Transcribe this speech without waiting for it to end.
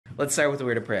Let's start with a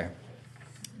word of prayer.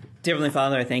 Dear Heavenly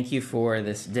Father, I thank you for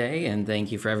this day, and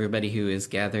thank you for everybody who is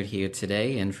gathered here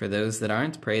today. And for those that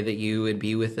aren't, pray that you would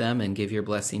be with them and give your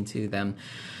blessing to them.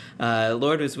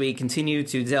 Lord, as we continue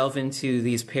to delve into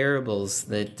these parables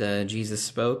that Jesus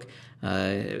spoke,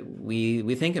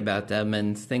 we think about them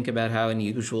and think about how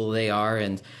unusual they are,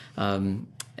 and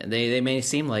they may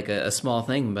seem like a small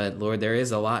thing, but Lord, there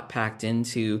is a lot packed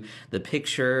into the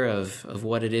picture of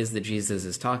what it is that Jesus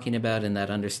is talking about and that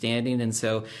understanding. And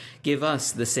so give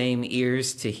us the same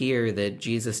ears to hear that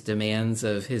Jesus demands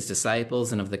of his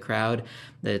disciples and of the crowd,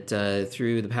 that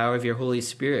through the power of your Holy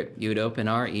Spirit, you would open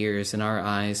our ears and our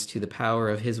eyes to the power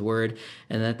of his word,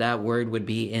 and that word would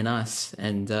be in us,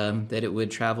 and that it would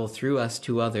travel through us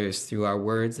to others, through our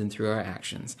words and through our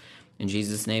actions. In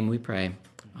Jesus' name we pray.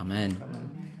 Amen.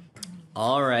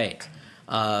 All right.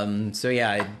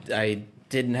 I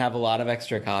didn't have a lot of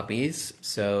extra copies,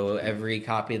 so every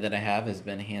copy that I have has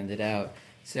been handed out.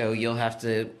 So you'll have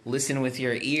to listen with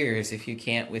your ears if you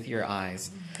can't with your eyes.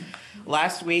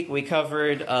 Last week we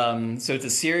covered, so it's a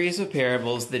series of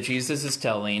parables that Jesus is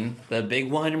telling. The big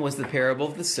one was the parable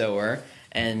of the sower,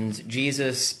 and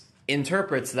Jesus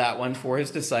interprets that one for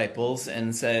his disciples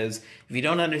and says, if you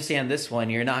don't understand this one,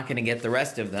 you're not going to get the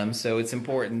rest of them, so it's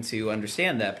important to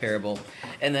understand that parable.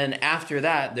 And then after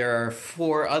that, there are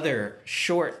 4 other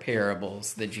short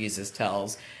parables that Jesus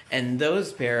tells, and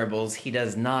those parables he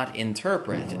does not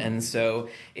interpret. And so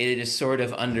it is sort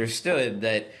of understood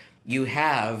that you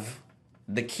have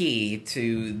the key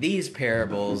to these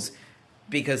parables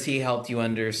because he helped you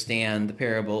understand the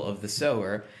parable of the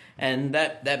sower. And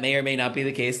that may or may not be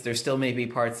the case. There still may be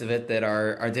parts of it that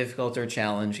are difficult or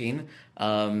challenging,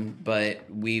 but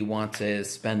we want to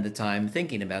spend the time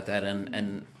thinking about that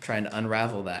and trying to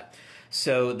unravel that.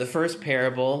 So the first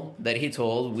parable that he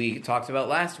told, we talked about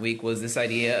last week, was this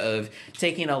idea of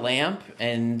taking a lamp,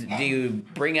 and do you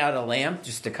bring out a lamp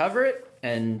just to cover it?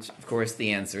 And of course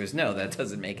the answer is no, that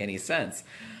doesn't make any sense.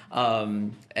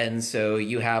 And so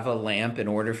you have a lamp in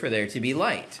order for there to be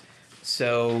light.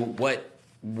 So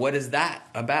what is that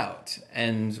about?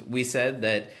 And we said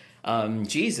that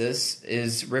Jesus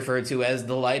is referred to as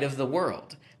the light of the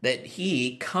world, that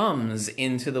he comes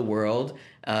into the world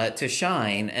to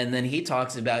shine, and then he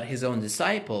talks about his own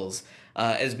disciples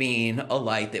as being a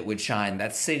light that would shine,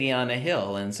 that's sitting on a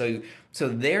hill, and so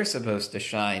they're supposed to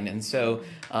shine. And so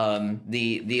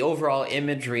the overall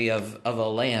imagery of a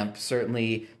lamp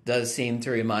certainly does seem to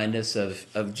remind us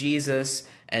of Jesus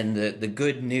and the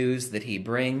good news that he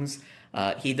brings.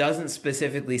 He doesn't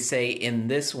specifically say in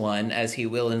this one, as he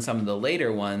will in some of the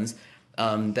later ones,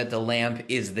 that the lamp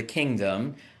is the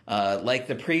kingdom. Like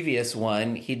the previous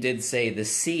one, he did say the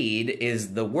seed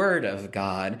is the word of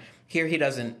God. Here he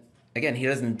doesn't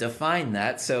define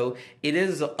that, so it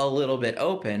is a little bit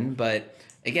open, but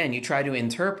again, you try to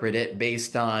interpret it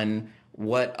based on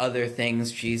what other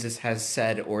things Jesus has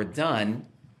said or done.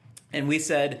 And we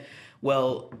said,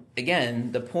 well,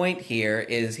 again, the point here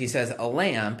is he says a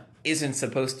lamp isn't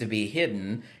supposed to be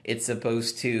hidden. It's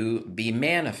supposed to be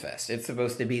manifest. It's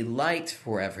supposed to be light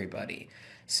for everybody.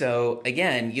 So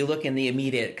again, you look in the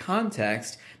immediate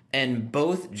context, and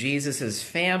both Jesus's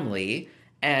family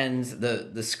and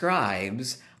the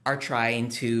scribes are trying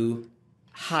to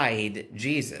hide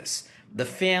Jesus. The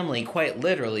family, quite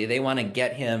literally, they want to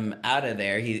get him out of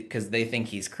there because they think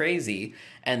he's crazy.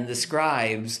 And the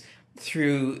scribes,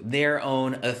 through their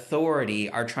own authority,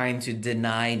 are trying to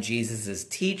deny Jesus's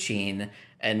teaching,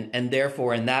 and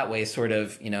therefore in that way sort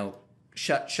of,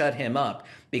 shut him up,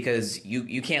 because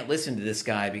you can't listen to this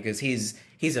guy because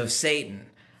he's of Satan.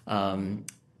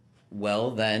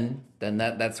 Well, then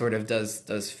that sort of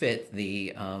does fit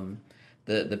the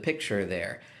picture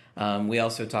there. We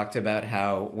also talked about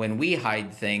how when we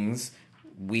hide things,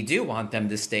 we do want them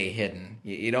to stay hidden.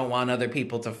 You don't want other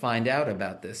people to find out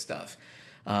about this stuff.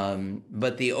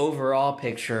 But the overall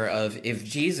picture of if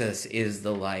Jesus is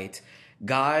the light,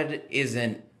 God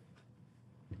isn't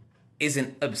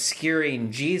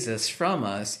obscuring Jesus from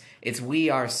us. It's we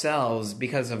ourselves,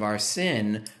 because of our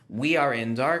sin, we are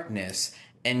in darkness,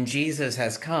 and Jesus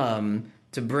has come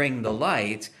to bring the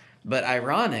light. But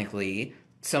ironically,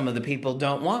 some of the people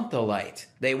don't want the light.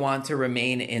 They want to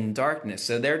remain in darkness.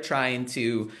 So they're trying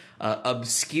to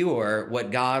obscure what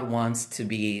God wants to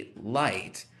be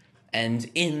light.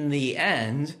 And in the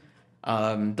end,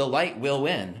 the light will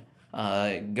win.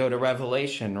 Go to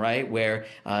Revelation, right? Where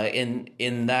in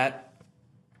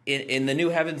the new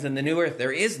heavens and the new earth,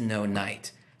 there is no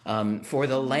night. For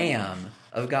the Lamb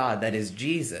of God, that is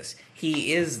Jesus,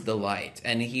 he is the light,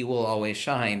 and he will always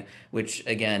shine, which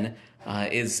again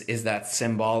is that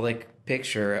symbolic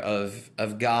picture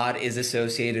of God is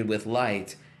associated with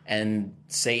light, and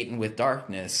Satan with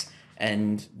darkness,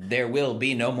 and there will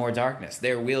be no more darkness.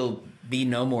 There will be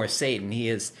no more Satan. He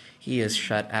is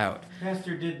shut out.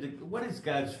 Pastor, what is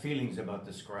God's feelings about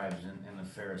the scribes and the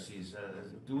Pharisees?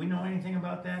 Do we know anything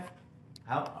about that?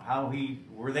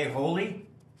 Were they holy?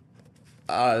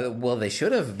 Well, they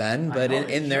should have been, but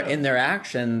in their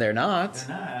action, they're not.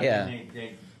 They're not. Yeah. I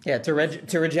mean, Yeah, to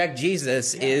reject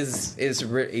Jesus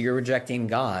you're rejecting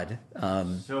God.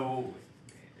 So,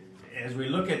 as we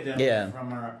look at them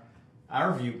from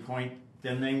our viewpoint,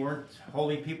 then they weren't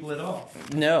holy people at all.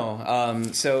 No.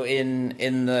 So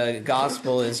in the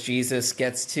gospel, as Jesus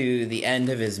gets to the end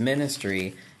of his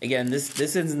ministry, again, this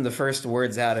isn't the first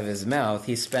words out of his mouth.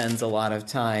 He spends a lot of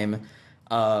time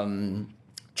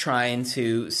trying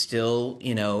to still,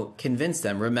 convince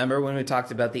them. Remember when we talked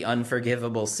about the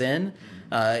unforgivable sin?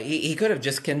 He could have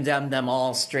just condemned them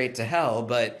all straight to hell,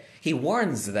 but he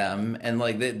warns them and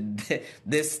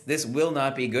this will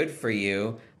not be good for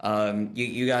you.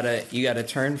 You gotta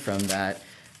turn from that.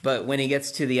 But when he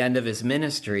gets to the end of his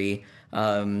ministry,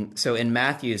 so in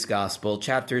Matthew's Gospel,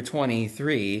 chapter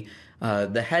 23,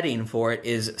 the heading for it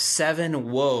is 7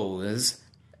 woes,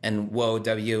 and woe,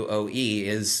 W-O-E,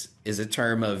 is a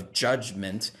term of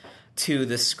judgment to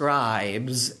the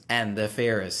scribes and the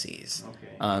Pharisees.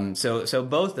 Okay. So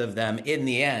both of them, in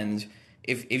the end,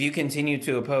 if you continue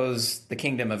to oppose the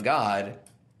kingdom of God,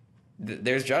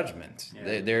 there's judgment.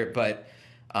 Yeah. But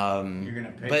you're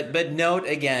gonna pay. But note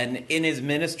again, in his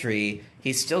ministry,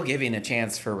 he's still giving a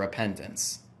chance for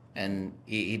repentance, and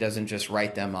he doesn't just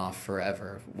write them off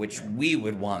forever, which we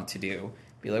would want to do.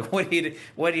 Be like, what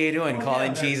are you doing,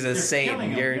 calling Jesus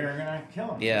Satan? They're gonna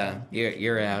kill him. Yeah,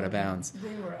 you're out of bounds.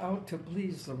 They were out to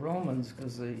please the Romans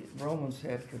because the Romans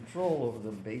had control over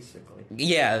them, basically.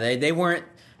 Yeah, they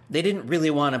didn't really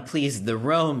want to please the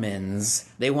Romans.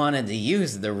 They wanted to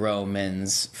use the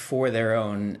Romans for their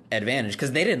own advantage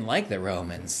because they didn't like the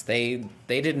Romans. They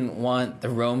didn't want the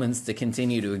Romans to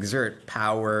continue to exert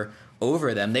power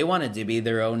over them. They wanted to be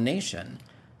their own nation.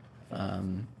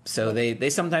 So they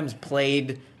sometimes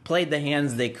played the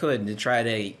hands they could to try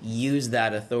to use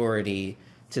that authority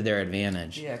to their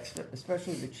advantage. Yeah,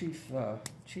 especially the chief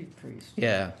priest.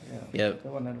 Yeah. Yep. The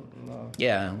one that,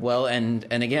 yeah. Well, and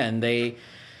again,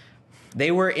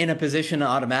 they were in a position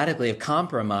automatically of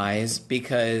compromise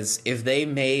because if they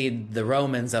made the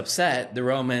Romans upset, the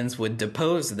Romans would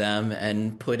depose them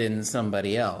and put in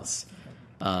somebody else.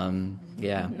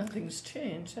 Yeah. Nothing's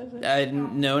changed, has it?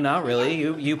 No, not really.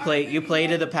 You play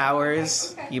to the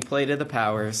powers. You play to the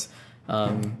powers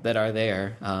that are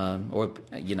there, or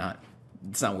you're not.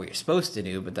 It's not what you're supposed to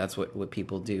do, but that's what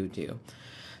people do.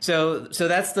 So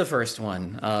that's the first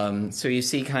one. So you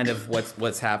see kind of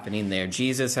what's happening there.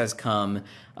 Jesus has come,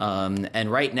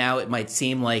 and right now it might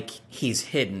seem like he's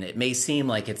hidden. It may seem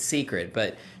like it's secret,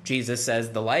 but Jesus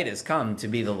says the light has come to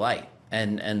be the light,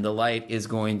 and the light is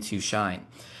going to shine.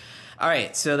 All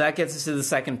right, so that gets us to the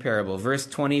second parable, verse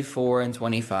 24 and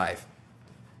 25.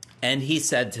 And he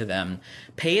said to them,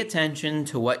 "Pay attention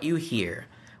to what you hear.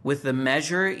 With the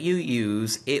measure you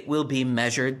use, it will be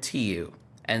measured to you,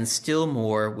 and still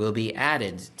more will be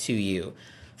added to you.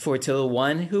 For to the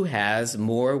one who has,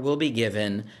 more will be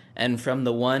given, and from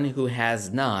the one who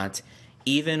has not,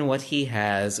 even what he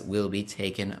has will be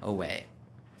taken away."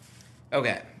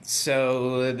 Okay,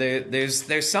 so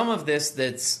there's some of this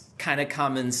that's kind of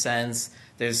common sense.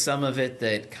 There's some of it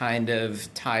that kind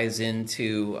of ties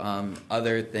into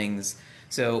other things.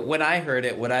 So when I heard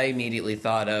it, what I immediately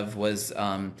thought of was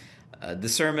the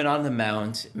Sermon on the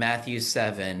Mount, Matthew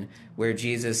 7, where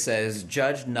Jesus says,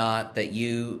 "Judge not that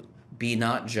you be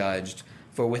not judged,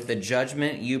 for with the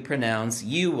judgment you pronounce,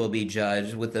 you will be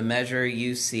judged. With the measure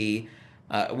you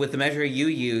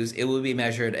use, it will be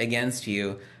measured against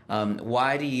you.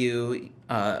 Why do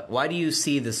you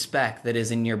see the speck that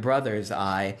is in your brother's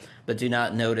eye, but do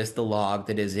not notice the log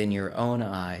that is in your own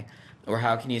eye? Or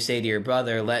how can you say to your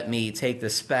brother, 'Let me take the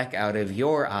speck out of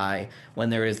your eye,'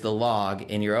 when there is the log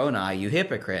in your own eye? You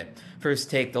hypocrite. First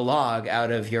take the log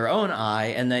out of your own eye,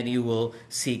 and then you will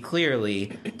see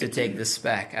clearly to take the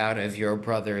speck out of your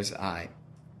brother's eye."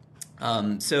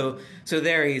 So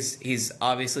there he's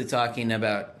obviously talking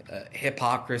about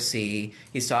hypocrisy.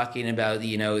 He's talking about,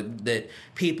 that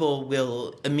people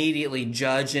will immediately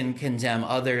judge and condemn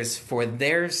others for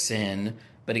their sin.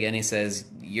 But again, he says,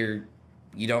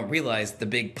 you don't realize the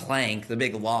big plank, the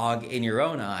big log in your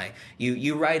own eye.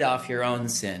 You write off your own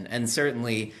sin. And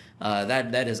certainly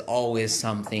that is always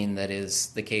something that is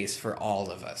the case for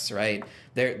all of us, right?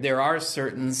 There are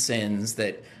certain sins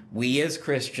that we as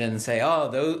Christians say, oh,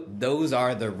 those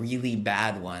are the really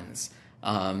bad ones.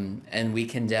 And we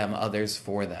condemn others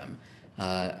for them.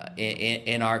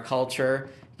 In our culture,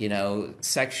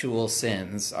 sexual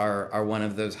sins are one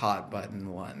of those hot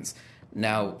button ones.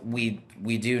 Now, we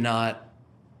do not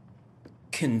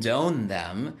condone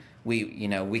them.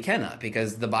 We cannot,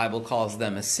 because the Bible calls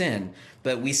them a sin,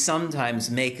 but we sometimes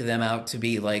make them out to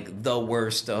be like the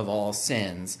worst of all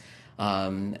sins.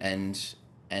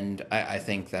 And I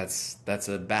think that's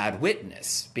a bad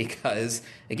witness, because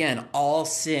again, all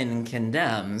sin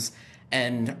condemns,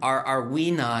 and are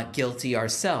we not guilty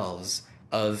ourselves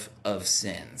of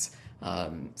sins?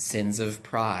 Sins of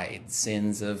pride,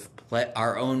 sins of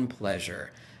our own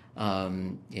pleasure,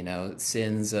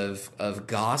 sins of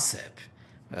gossip.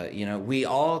 We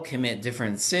all commit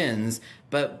different sins,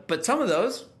 but some of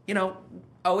those,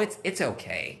 it's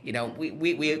okay.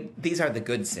 We these are the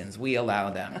good sins. We allow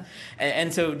them.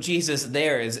 And so Jesus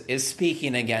there is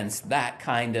speaking against that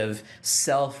kind of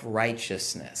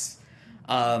self-righteousness.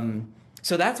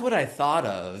 So that's what I thought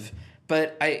of,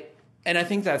 but I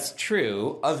think that's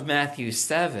true of Matthew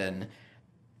 7,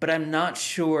 but I'm not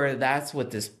sure that's what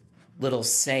this little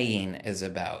saying is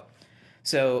about.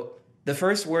 So the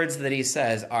first words that he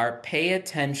says are, pay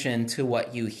attention to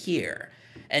what you hear.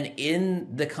 And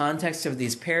in the context of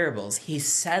these parables, he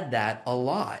said that a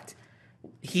lot.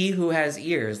 He who has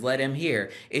ears, let him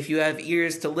hear. If you have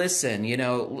ears to listen,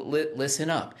 listen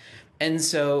up. And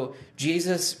so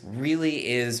Jesus really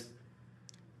is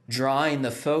drawing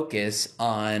the focus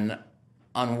on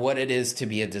what it is to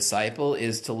be a disciple,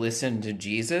 is to listen to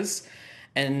Jesus.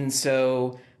 And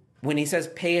so when he says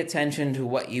pay attention to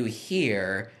what you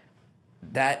hear,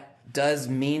 that does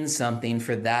mean something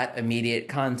for that immediate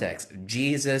context.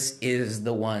 Jesus is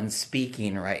the one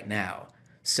speaking right now.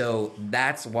 So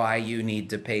that's why you need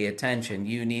to pay attention.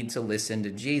 You need to listen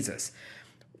to Jesus.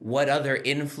 What other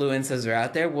influences are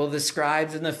out there? Well, the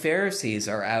scribes and the Pharisees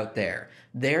are out there.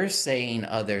 They're saying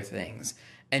other things.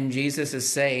 And Jesus is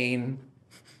saying,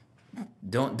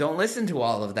 don't listen to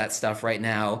all of that stuff right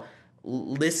now.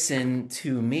 Listen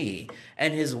to me.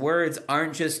 And his words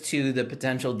aren't just to the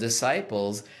potential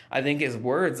disciples. I think his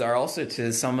words are also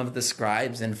to some of the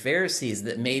scribes and Pharisees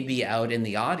that may be out in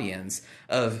the audience.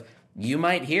 Of, you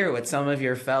might hear what some of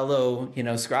your fellow,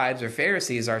 scribes or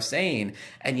Pharisees are saying,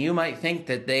 and you might think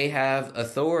that they have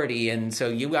authority, and so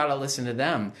you got to listen to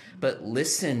them. But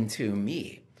listen to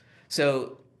me.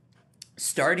 So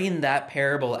starting that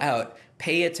parable out,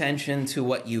 pay attention to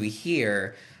what you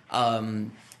hear.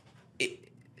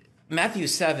 Matthew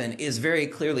 7 is very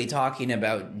clearly talking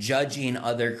about judging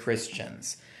other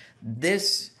Christians.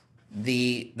 The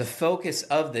focus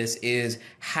of this is,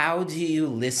 how do you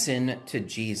listen to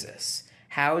Jesus?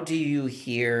 How do you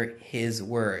hear his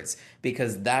words?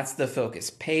 Because that's the focus.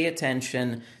 Pay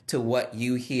attention to what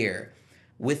you hear.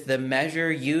 With the measure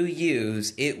you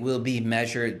use, it will be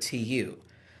measured to you.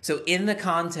 So in the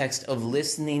context of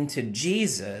listening to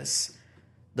Jesus,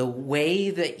 the way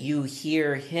that you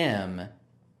hear him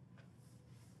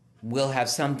will have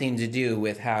something to do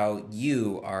with how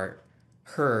you are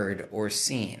heard or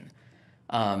seen.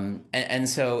 And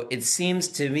so it seems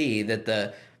to me that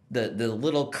the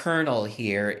little kernel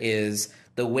here is,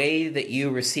 the way that you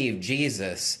receive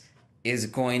Jesus is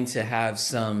going to have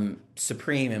some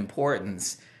supreme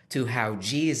importance to how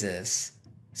Jesus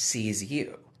sees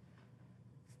you.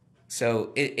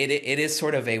 So it is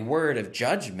sort of a word of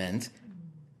judgment,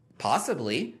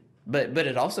 possibly, but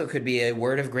it also could be a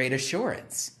word of great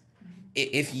assurance.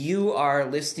 If you are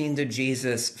listening to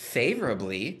Jesus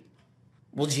favorably,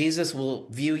 well, Jesus will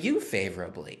view you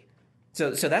favorably.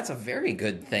 So that's a very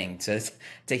good thing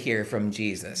to hear from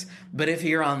Jesus. But if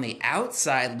you're on the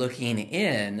outside looking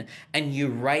in and you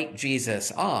write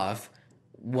Jesus off,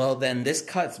 well, then this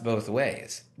cuts both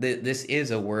ways. This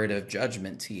is a word of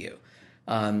judgment to you.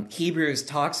 Hebrews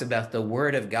talks about the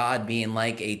word of God being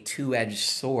like a two-edged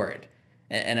sword.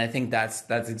 And I think that's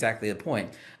exactly the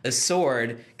point. A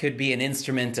sword could be an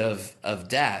instrument of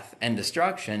death and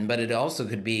destruction, but it also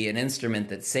could be an instrument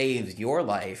that saves your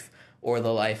life or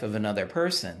the life of another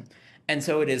person. And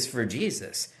so it is for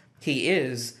Jesus. He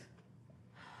is,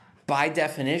 by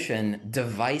definition,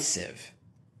 divisive.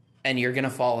 And you're going to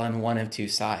fall on one of two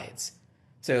sides.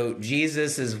 So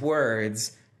Jesus'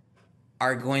 words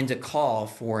are going to call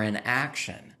for an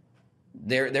action.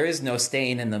 There is no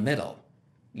staying in the middle.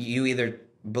 You either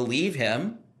believe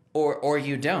him or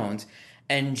you don't.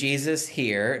 And Jesus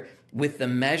here, with the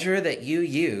measure that you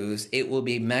use, it will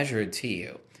be measured to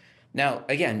you. Now,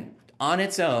 again, on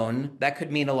its own, that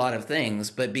could mean a lot of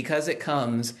things, but because it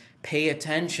comes, pay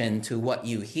attention to what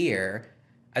you hear,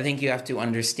 I think you have to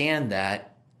understand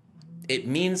that it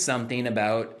means something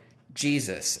about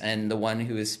Jesus and the one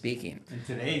who is speaking. In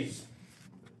today's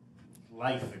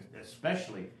life,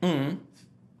 especially,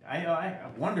 I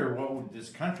wonder what would this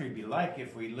country be like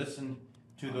if we listened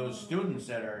to those students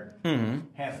that are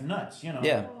half nuts, you know.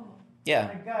 Yeah. Yeah.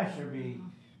 My gosh, there'd be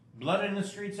blood in the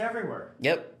streets everywhere.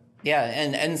 Yep. Yeah.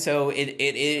 And so it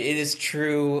is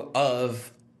true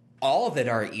of all that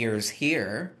our ears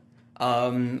hear.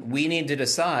 We need to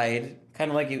decide,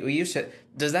 kind of like we used to,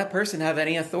 does that person have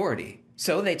any authority?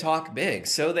 So they talk big.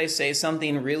 So they say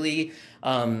something really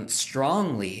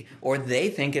strongly, or they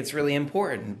think it's really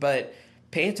important. But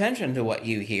pay attention to what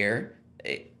you hear.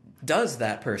 Does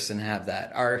that person have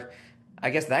that? I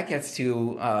guess that gets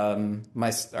to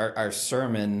our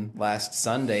sermon last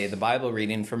Sunday, the Bible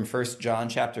reading from 1 John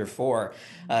chapter 4.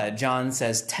 John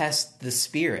says, test the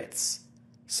spirits.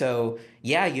 So,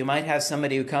 yeah, you might have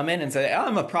somebody who come in and say,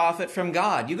 I'm a prophet from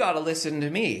God. You got to listen to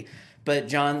me. But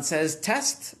John says,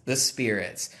 test the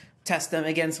spirits. Test them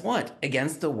against what?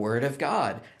 Against the word of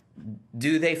God.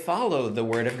 Do they follow the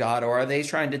word of God, or are they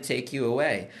trying to take you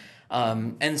away?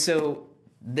 And so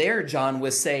there John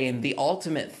was saying the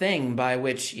ultimate thing by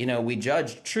which, we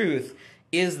judge truth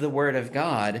is the word of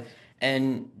God.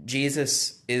 And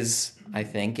Jesus is, I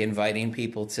think, inviting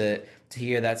people to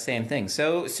hear that same thing.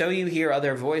 So you hear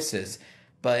other voices,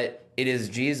 but it is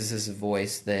Jesus'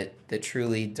 voice that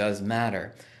truly does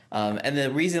matter. And the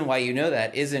reason why you know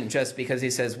that isn't just because he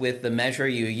says, with the measure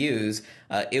you use,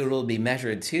 it will be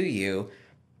measured to you.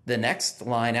 The next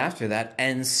line after that,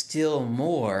 and still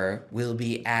more will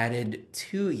be added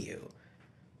to you.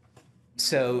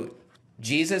 So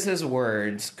Jesus'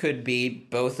 words could be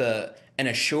both an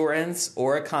assurance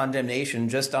or a condemnation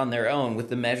just on their own. With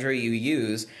the measure you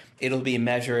use, it'll be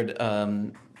measured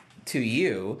to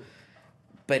you.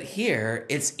 But here,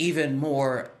 it's even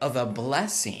more of a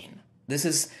blessing. This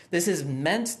is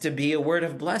meant to be a word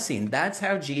of blessing. That's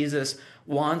how Jesus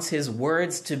wants his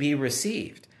words to be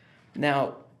received.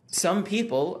 Now, some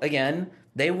people, again,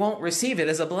 they won't receive it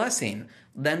as a blessing.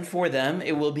 Then for them,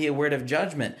 it will be a word of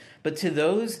judgment. But to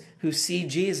those who see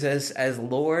Jesus as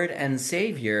Lord and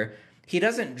Savior, he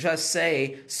doesn't just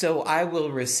say, so I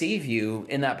will receive you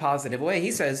in that positive way.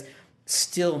 He says,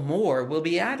 still more will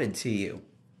be added to you.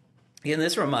 And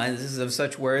this reminds us of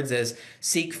such words as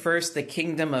seek first the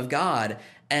kingdom of God,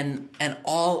 and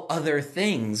all other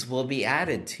things will be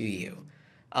added to you.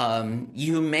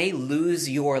 You may lose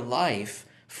your life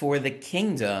for the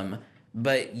kingdom,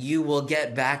 but you will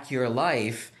get back your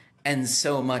life and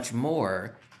so much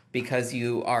more because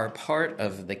you are part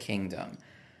of the kingdom.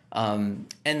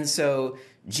 And so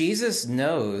Jesus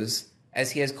knows,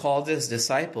 as he has called his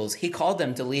disciples, he called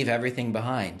them to leave everything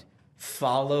behind.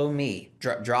 Follow me.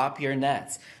 Drop your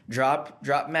nets. Drop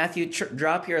Matthew.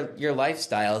 Drop your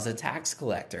lifestyle as a tax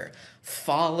collector.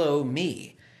 Follow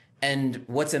me. And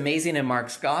what's amazing in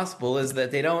Mark's gospel is that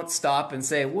they don't stop and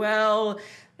say, well,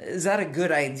 is that a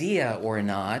good idea or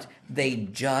not? They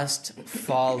just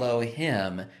follow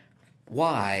him.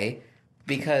 Why?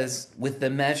 Because with the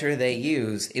measure they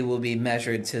use, it will be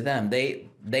measured to them.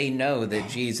 They know that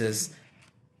Jesus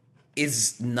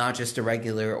is not just a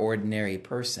regular, ordinary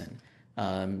person.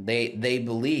 They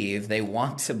believe, they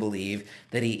want to believe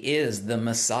that he is the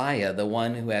Messiah, the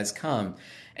one who has come.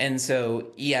 And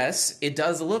so, yes, it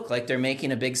does look like they're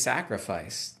making a big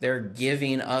sacrifice. They're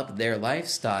giving up their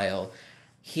lifestyle.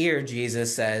 Here,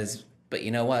 Jesus says, but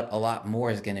you know what? A lot more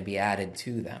is going to be added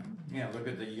to them. Yeah, look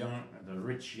at the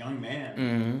rich young man.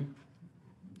 Mm-hmm.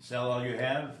 Sell all you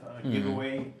have, give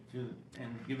away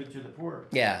and give it to the poor.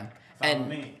 Yeah.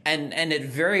 And it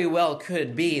very well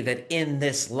could be that in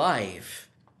this life,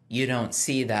 you don't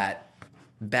see that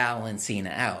balancing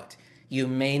out. You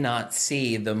may not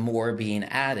see the more being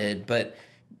added, but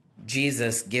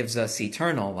Jesus gives us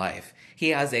eternal life. He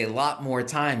has a lot more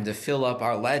time to fill up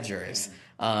our ledgers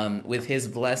with his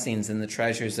blessings and the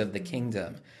treasures of the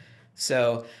kingdom.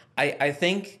 So I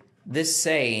think this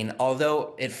saying,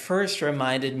 although it first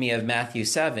reminded me of Matthew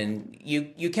 7,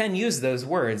 you can use those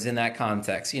words in that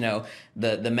context.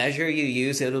 The measure you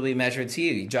use, it'll be measured to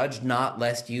you. Judge not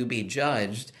lest you be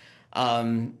judged.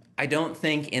 I don't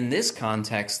think in this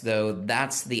context, though,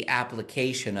 that's the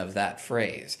application of that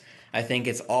phrase. I think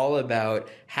it's all about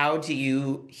how do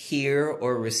you hear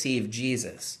or receive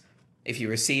Jesus. If you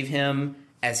receive him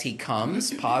as he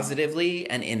comes positively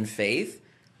and in faith,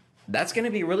 that's going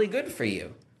to be really good for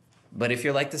you. But if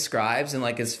you're like the scribes and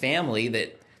like his family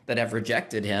that have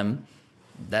rejected him,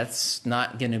 that's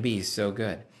not going to be so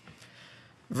good.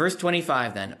 Verse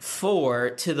 25 then, for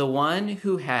to the one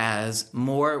who has,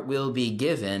 more will be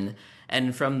given,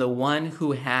 and from the one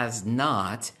who has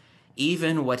not,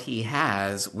 even what he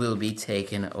has will be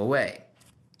taken away.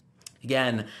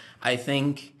 Again, I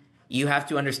think you have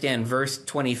to understand verse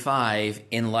 25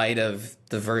 in light of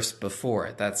the verse before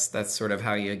it. That's sort of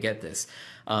how you get this.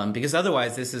 Because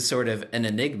otherwise, this is sort of an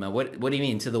enigma. What do you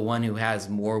mean, to the one who has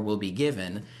more will be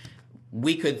given?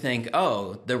 We could think,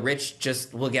 oh, the rich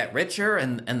just will get richer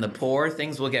and the poor,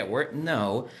 things will get worse.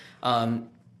 No,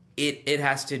 it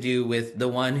has to do with the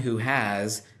one who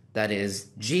has, that is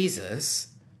Jesus,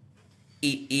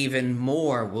 even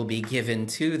more will be given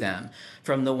to them.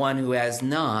 From the one who has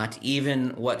not,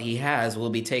 even what he has will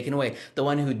be taken away. The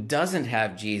one who doesn't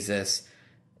have Jesus,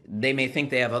 they may think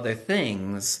they have other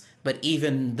things, but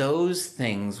even those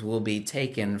things will be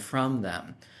taken from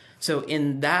them. So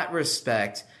in that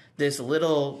respect, this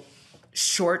little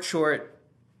short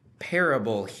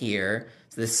parable here,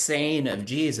 the saying of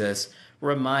Jesus,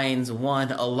 reminds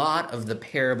one a lot of the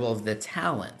parable of the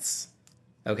talents.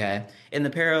 Okay? In the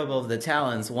parable of the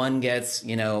talents, one gets,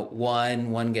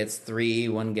 one gets 3,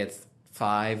 one gets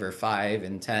 5 or 5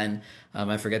 and 10.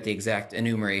 I forget the exact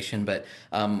enumeration, but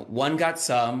one got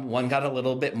some, one got a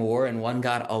little bit more, and one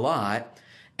got a lot.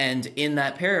 And in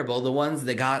that parable, the ones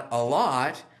that got a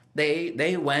lot,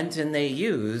 they went and they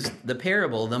used the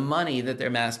parable, the money that their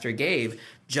master gave,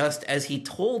 just as he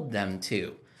told them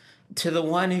to. To the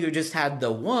one who just had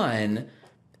the one,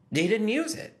 they didn't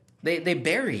use it. They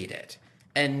buried it.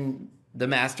 And the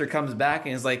master comes back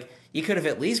and is like, you could have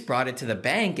at least brought it to the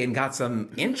bank and got some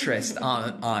interest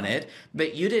on it,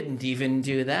 but you didn't even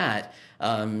do that.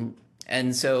 And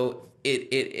so it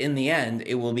in the end,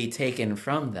 it will be taken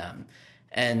from them.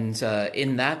 And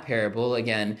in that parable,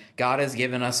 again, God has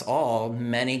given us all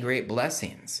many great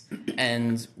blessings.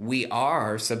 And we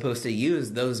are supposed to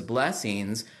use those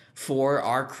blessings for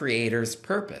our Creator's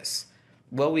purpose.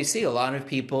 Well, we see a lot of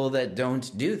people that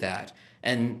don't do that.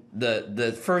 And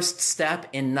the first step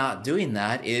in not doing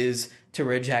that is to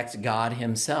reject God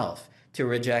himself, to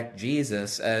reject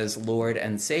Jesus as Lord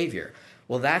and Savior.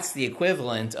 Well, that's the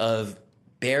equivalent of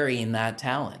burying that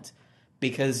talent,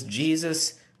 because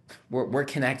Jesus, we're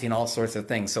connecting all sorts of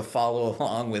things. So follow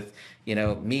along with,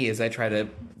 me as I try to,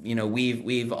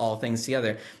 weave all things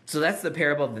together. So that's the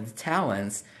parable of the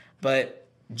talents. But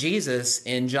Jesus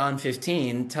in John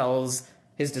 15 tells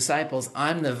his disciples,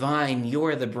 I'm the vine,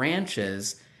 you're the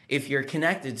branches. If you're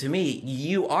connected to me,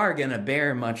 you are going to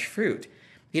bear much fruit.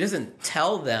 He doesn't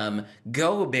tell them,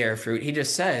 go bear fruit. He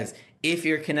just says, if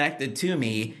you're connected to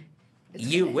me,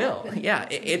 you will. Happen. Yeah,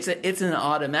 it's an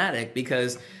automatic,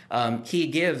 because he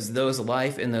gives those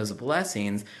life and those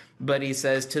blessings. But he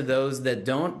says to those that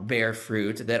don't bear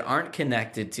fruit, that aren't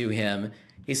connected to him,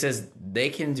 he says they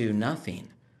can do nothing.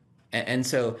 And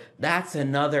so that's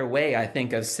another way, I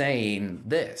think, of saying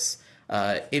this.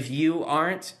 If you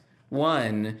aren't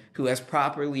one who has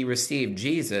properly received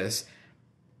Jesus,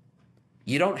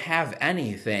 you don't have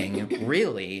anything,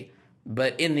 really.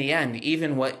 But in the end,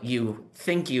 even what you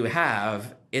think you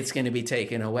have, it's going to be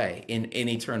taken away in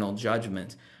eternal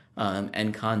judgment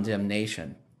and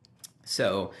condemnation.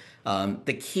 So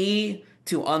the key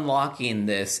to unlocking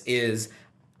this is,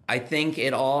 I think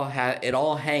it all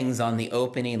hangs on the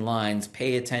opening lines.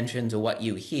 Pay attention to what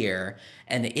you hear,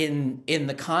 and in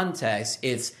the context,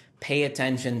 it's pay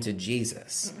attention to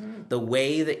Jesus. Mm-hmm. The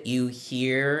way that you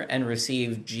hear and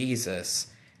receive Jesus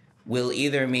will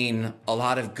either mean a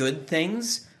lot of good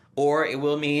things, or it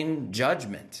will mean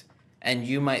judgment. And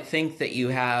you might think that you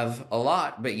have a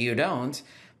lot, but you don't.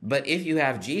 But if you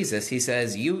have Jesus, he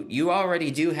says you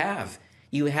already do have.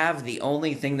 You have the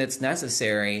only thing that's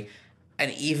necessary.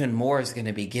 And even more is going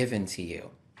to be given to you.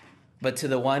 But to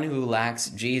the one who lacks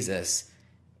Jesus,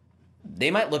 they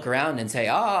might look around and say,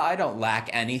 I don't lack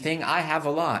anything. I have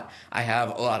a lot. I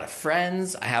have a lot of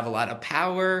friends. I have a lot of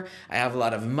power. I have a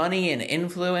lot of money and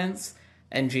influence.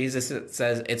 And Jesus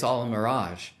says it's all a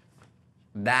mirage.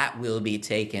 That will be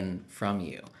taken from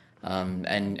you.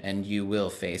 And you will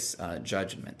face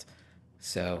judgment.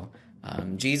 So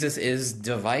Jesus is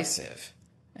divisive.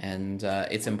 And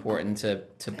it's important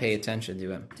to pay attention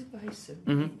to him. Divisive.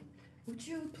 Mm-hmm. Would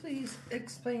you please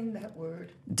explain that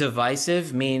word?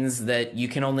 Divisive means that you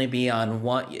can only be on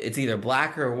one. It's either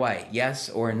black or white, yes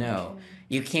or no.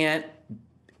 Okay.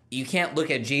 You can't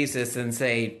look at Jesus and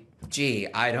say, gee,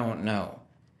 I don't know.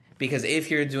 Because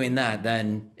if you're doing that,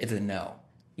 then it's a no.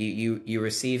 You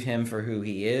receive him for who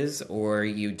he is, or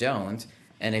you don't.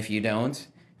 And if you don't,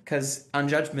 because on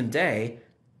Judgment Day,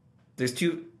 there's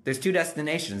two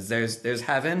destinations. There's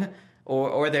heaven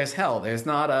or there's hell. There's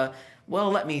not a,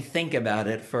 well, let me think about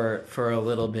it for a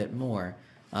little bit more.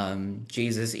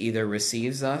 Jesus either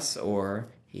receives us or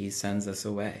he sends us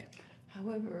away.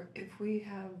 However, if we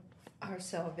have our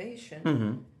salvation,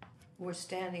 mm-hmm. we're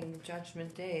standing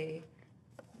Judgment Day,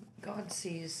 God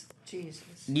sees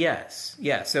Jesus. Yes,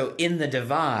 yeah. So in the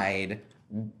divide,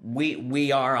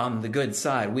 we are on the good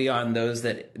side. We are on those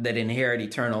that inherit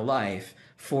eternal life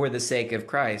for the sake of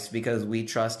Christ, because we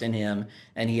trust in him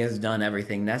and he has done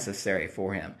everything necessary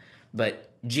for him.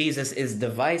 But Jesus is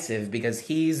divisive because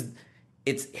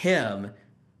it's him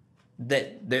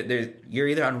that you're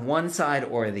either on one side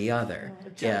or the other. The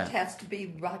judge has to be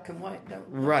black and white.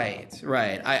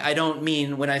 Right. I don't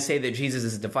mean, when I say that Jesus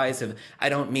is divisive, I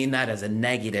don't mean that as a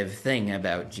negative thing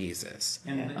about Jesus.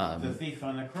 And the thief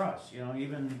on the cross,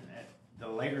 even at the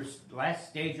last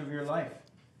stage of your life,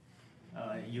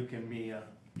 you can be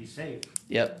saved.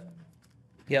 Yep.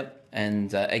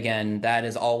 And again, that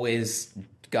is always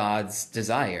God's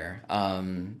desire,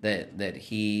 that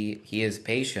he is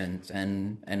patient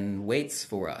and waits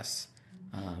for us,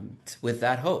 with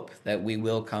that hope that we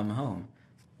will come home.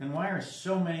 And why are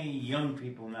so many young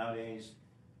people nowadays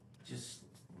just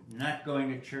not going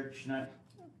to church,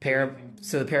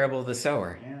 So the parable of the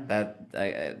sower. Yeah.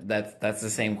 That's the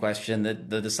same question that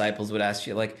the disciples would ask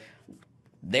you. Like,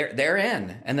 they're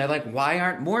in, and they're like, why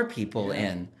aren't more people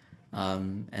in?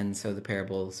 And so the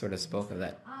parable sort of spoke of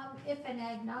that. If an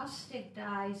agnostic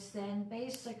dies, then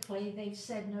basically they've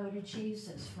said no to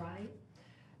Jesus, right?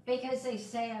 Because they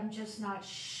say, I'm just not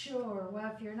sure.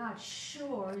 Well, if you're not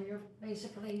sure, you're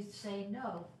basically saying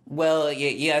no. Well,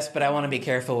 yes, but I want to be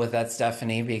careful with that,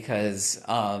 Stephanie, because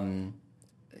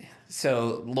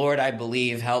so Lord, I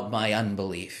believe, help my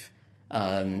unbelief.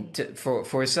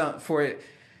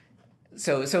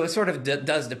 So it sort of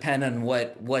does depend on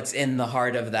what's in the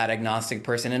heart of that agnostic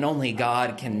person, and only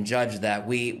God can judge that.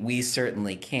 We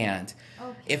certainly can't.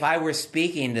 Okay. If I were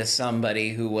speaking to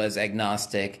somebody who was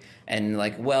agnostic and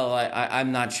like, well,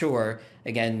 I'm not sure,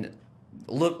 again,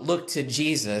 look to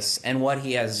Jesus and what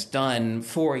he has done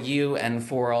for you and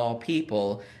for all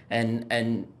people,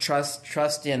 and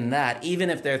trust in that, even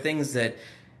if there are things that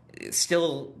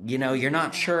still you're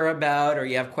not sure about or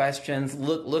you have questions.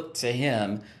 Look to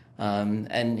him.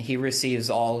 And he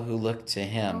receives all who look to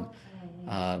him.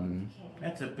 Okay.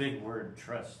 That's a big word,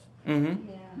 trust. Mm-hmm.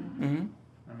 Yeah. Mm-hmm.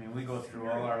 I mean, we go through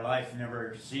all our life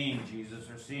never seeing Jesus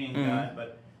or seeing God,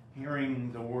 but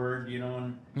hearing the word,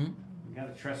 and you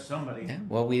got to trust somebody. Yeah.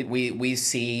 Well, we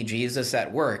see Jesus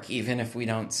at work, even if we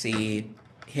don't see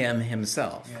him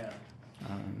himself. Yeah.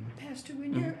 Pastor,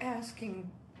 when you're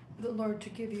asking the Lord to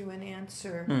give you an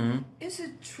answer, is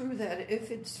it true that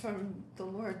if it's from the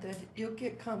Lord that you'll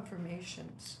get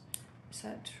confirmations? Is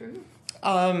that true?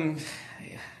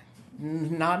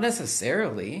 Not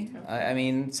necessarily. I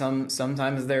mean,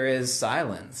 sometimes there is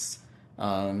silence,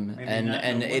 and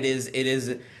it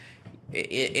is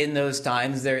in those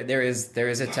times there is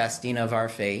a testing of our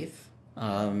faith,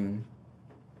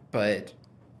 but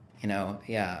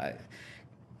yeah.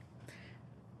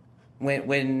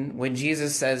 When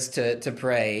Jesus says to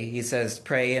pray, he says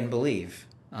pray and believe,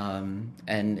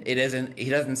 and he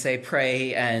doesn't say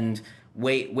pray and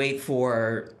wait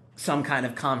for some kind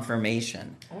of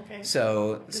confirmation. Okay.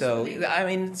 So I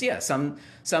mean, yeah,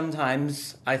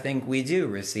 sometimes I think we do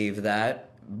receive that,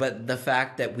 but the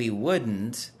fact that we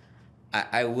wouldn't,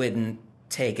 I wouldn't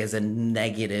take as a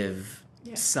negative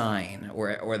sign,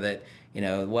 or that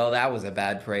well, that was a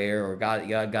bad prayer, or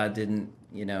God didn't,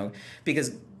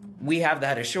 because we have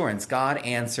that assurance. God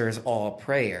answers all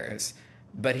prayers,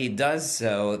 but he does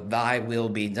so, thy will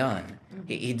be done.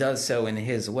 He does so in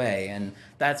his way, and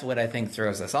that's what I think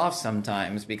throws us off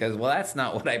sometimes, because, well, that's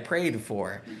not what I prayed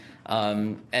for.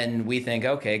 And we think,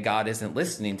 okay, God isn't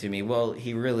listening to me. Well,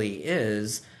 he really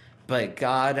is, but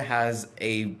God has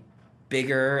a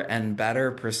bigger and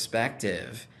better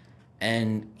perspective,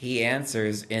 and he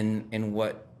answers in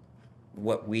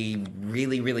what we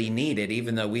really, really needed,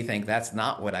 even though we think that's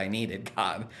not what I needed,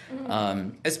 God.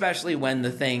 Especially when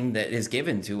the thing that is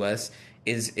given to us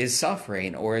is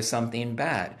suffering or is something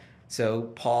bad. So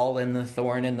Paul and the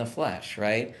thorn in the flesh,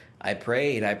 right? I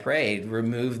prayed,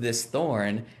 remove this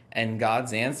thorn, and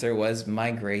God's answer was,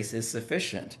 my grace is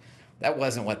sufficient. That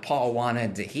wasn't what Paul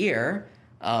wanted to hear,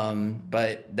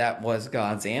 but that was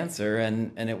God's answer,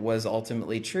 and it was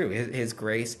ultimately true. His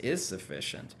grace is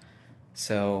sufficient.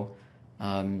 So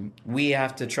we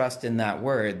have to trust in that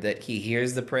word, that he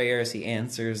hears the prayers, he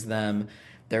answers them.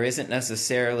 There isn't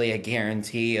necessarily a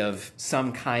guarantee of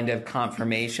some kind of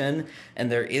confirmation,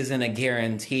 and there isn't a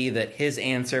guarantee that his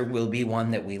answer will be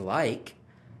one that we like,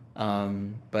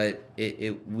 but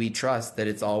we trust that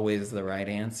it's always the right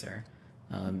answer.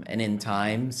 And in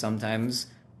time, sometimes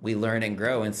we learn and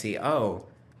grow and see, oh,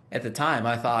 at the time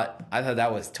I thought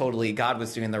that was totally, God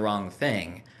was doing the wrong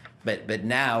thing. But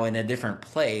now in a different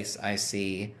place, I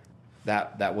see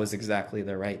that was exactly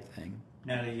the right thing.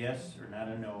 Not a yes or not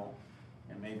a no,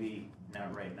 and maybe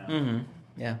not right now. Mm-hmm.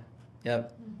 Yeah.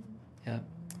 Yep. Yep.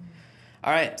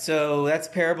 All right, so that's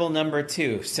parable number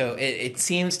 2. So it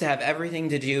seems to have everything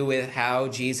to do with how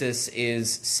Jesus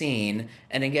is seen.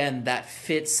 And again, that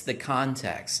fits the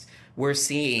context. We're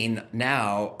seeing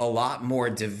now a lot more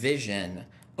division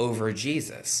over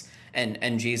Jesus.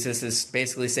 And Jesus is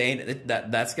basically saying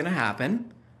that's going to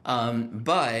happen.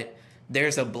 But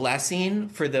there's a blessing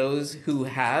for those who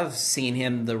have seen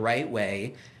him the right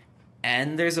way.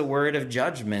 And there's a word of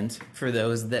judgment for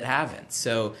those that haven't.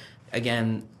 So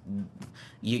again,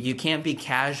 you can't be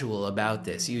casual about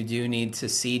this. You do need to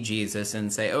see Jesus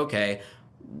and say, okay,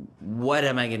 what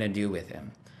am I going to do with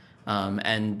him?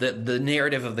 And the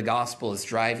narrative of the gospel is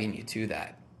driving you to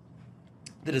that.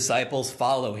 The disciples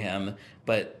follow him,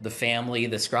 but the family,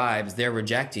 the scribes, they're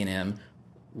rejecting him.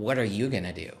 What are you going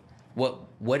to do?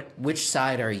 Which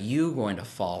side are you going to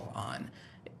fall on?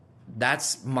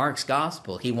 That's Mark's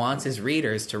gospel. He wants his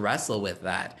readers to wrestle with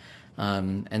that.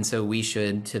 And so we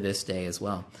should to this day as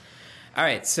well. All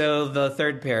right, so the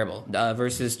third parable,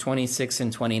 verses 26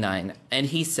 and 29. And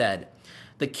he said,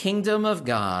 "The kingdom of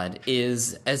God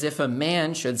is as if a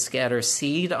man should scatter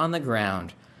seed on the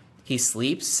ground. He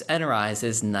sleeps and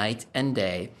rises night and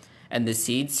day, and the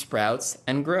seed sprouts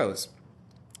and grows.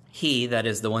 He, that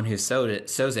is the one who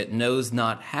sows it, knows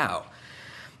not how.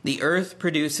 The earth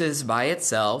produces by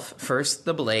itself first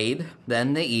the blade,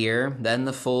 then the ear, then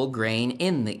the full grain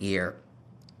in the ear.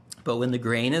 But when the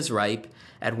grain is ripe,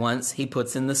 at once he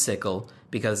puts in the sickle,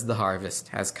 because the harvest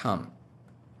has come."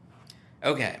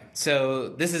 Okay, so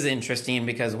this is interesting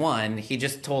because, one, he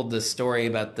just told the story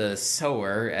about the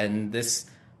sower, and this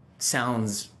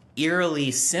sounds eerily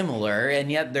similar,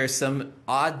 and yet there's some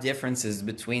odd differences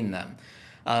between them.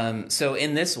 So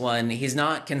in this one, he's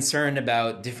not concerned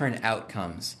about different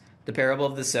outcomes. The parable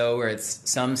of the sower, it's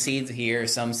some seeds here,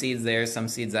 some seeds there, some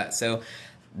seeds that. So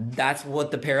that's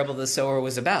what the parable of the sower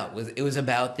was about. It was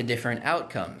about the different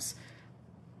outcomes.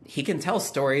 He can tell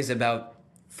stories about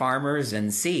farmers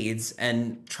and seeds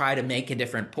and try to make a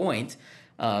different point.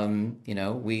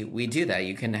 We do that.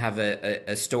 You can have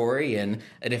a story and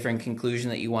a different conclusion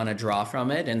that you want to draw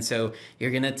from it. And so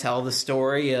you're going to tell the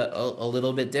story a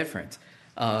little bit different.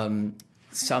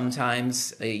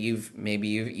 Sometimes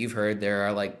you've heard there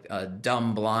are like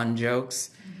dumb blonde jokes.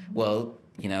 Well,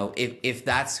 if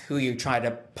that's who you try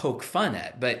to poke fun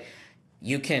at, but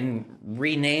you can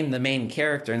rename the main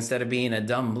character instead of being a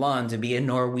dumb blonde to be a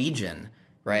Norwegian,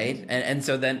 right? And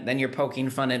so then you're poking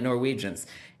fun at Norwegians.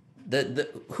 The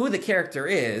who the character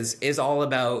is all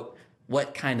about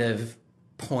what kind of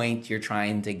point you're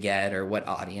trying to get or what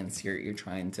audience you're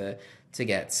trying to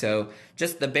get. So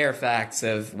just the bare facts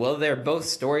of, well, they're both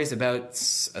stories about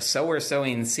a sower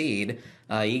sowing seed.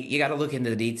 You got to look into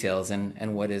the details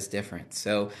and what is different.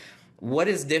 So what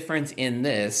is different in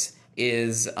this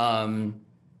is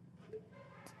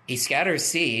he scatters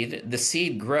seed, the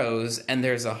seed grows, and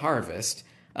there's a harvest.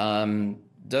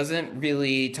 Doesn't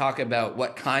really talk about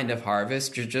what kind of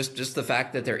harvest, just the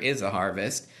fact that there is a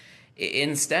harvest.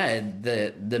 Instead,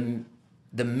 the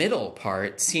middle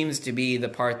part seems to be the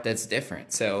part that's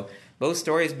different. So both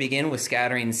stories begin with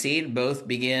scattering seed, both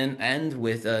end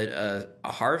with a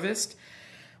harvest.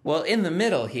 Well, in the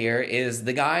middle here is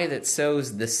the guy that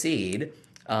sows the seed.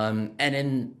 And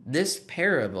in this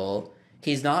parable,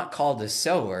 he's not called a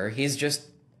sower. He's just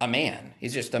a man.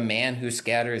 He's just a man who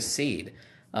scatters seed.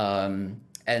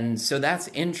 And so that's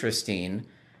interesting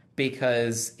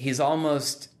because he's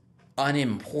almost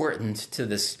unimportant to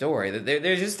the story.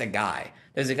 There's just a guy.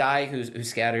 There's a guy who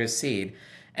scatters seed.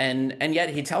 And yet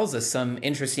he tells us some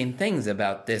interesting things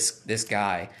about this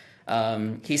guy.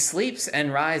 He sleeps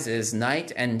and rises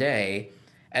night and day,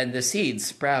 and the seed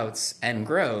sprouts and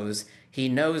grows. He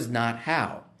knows not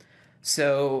how.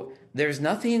 So there's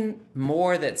nothing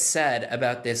more that's said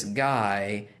about this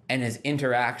guy and his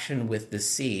interaction with the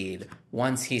seed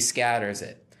once he scatters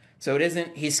it. So it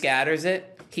isn't he scatters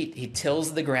it, he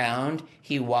tills the ground,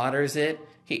 he waters it.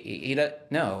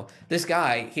 No, this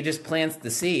guy, he just plants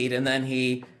the seed and then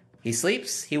he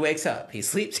sleeps, he wakes up. He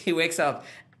sleeps, he wakes up.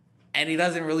 And he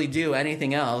doesn't really do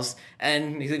anything else.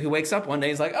 And he wakes up one day,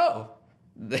 he's like, oh,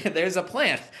 there's a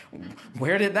plant.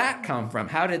 Where did that come from?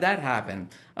 How did that happen?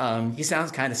 He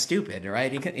sounds kind of stupid,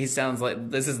 right? He sounds like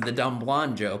this is the dumb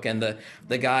blonde joke, and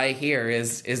the guy here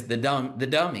is the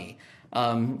dummy.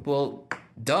 Well,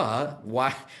 duh.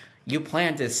 Why you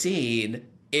plant a seed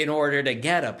in order to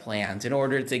get a plant, in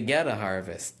order to get a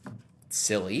harvest?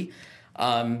 Silly.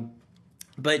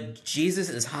 But Jesus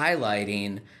is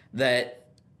highlighting that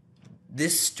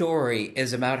this story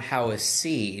is about how a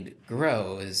seed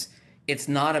grows it's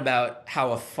not about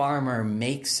how a farmer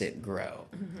makes it grow.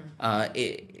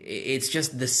 It's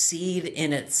just the seed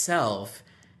in itself,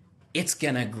 it's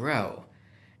going to grow.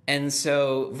 And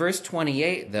so verse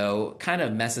 28, though, kind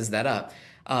of messes that up.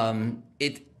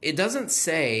 It doesn't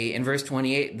say in verse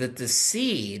 28 that the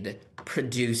seed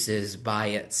produces by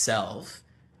itself.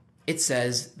 It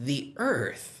says the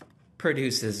earth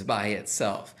produces by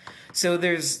itself. So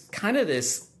there's kind of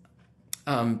this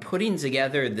putting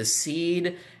together the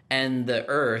seed and the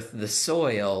earth, the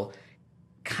soil,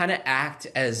 kind of act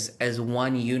as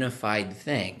one unified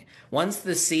thing. Once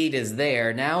the seed is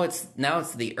there, now it's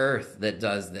the earth that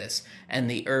does this, and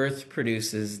the earth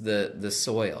produces the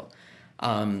soil,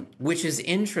 which is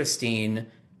interesting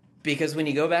because when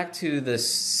you go back to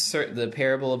the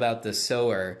parable about the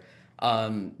sower,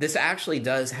 this actually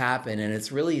does happen, and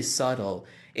it's really subtle.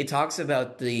 It talks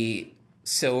about the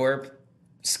sower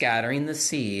scattering the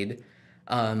seed,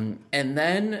 and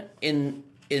then in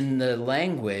the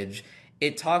language,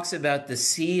 it talks about the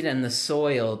seed and the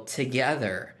soil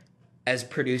together as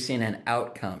producing an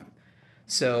outcome.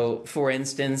 So, for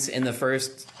instance, in the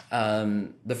first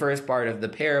part of the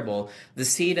parable, the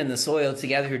seed and the soil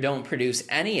together don't produce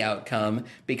any outcome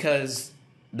because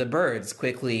the birds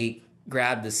quickly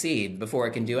grab the seed before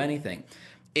it can do anything.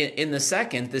 In the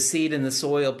second, the seed and the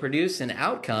soil produce an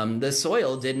outcome. The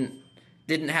soil didn't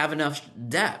have enough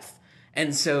depth,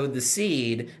 and so the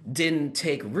seed didn't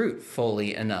take root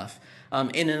fully enough.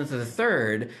 And in the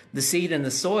third, the seed and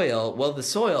the soil, well, the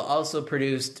soil also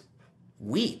produced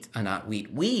weeds,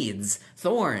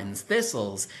 thorns,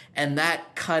 thistles, and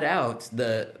that cut out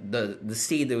the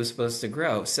seed that was supposed to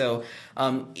grow. So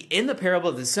in the parable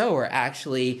of the sower,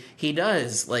 actually, he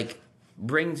does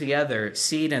bring together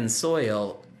seed and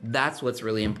soil. That's what's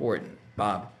really important.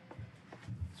 Bob?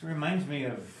 This reminds me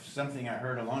of something I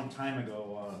heard a long time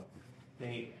ago.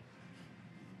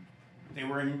 They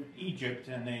were in Egypt,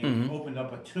 and they opened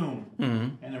up a tomb,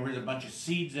 and there was a bunch of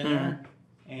seeds in there,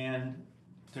 and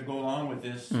to go along with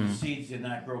this, the seeds did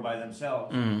not grow by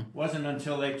themselves. It wasn't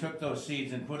until they took those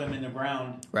seeds and put them in the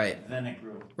ground, then it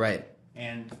grew. Right.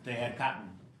 And they had cotton.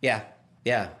 Yeah.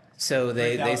 So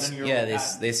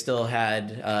they still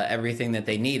had everything that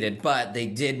they needed, but they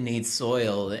did need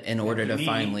soil in order to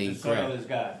finally grow. The soil is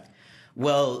God.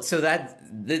 Well, so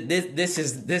this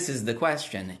is the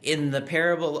question. In the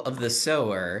parable of the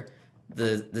sower,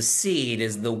 the seed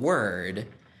is the word,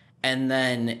 and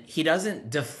then he doesn't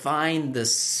define the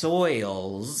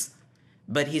soils,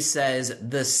 but he says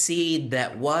the seed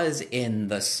that was in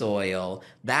the soil,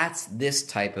 that's this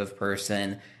type of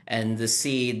person, and the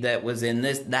seed that was in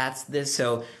this, that's this.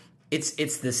 So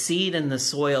it's the seed and the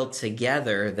soil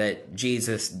together that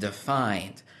Jesus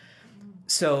defined.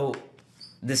 So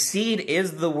the seed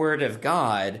is the word of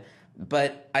God,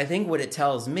 but I think what it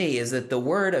tells me is that the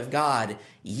word of God,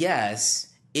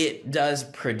 yes, it does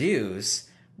produce,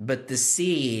 but the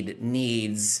seed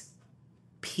needs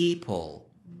people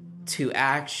to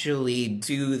actually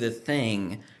do the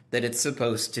thing that it's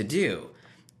supposed to do.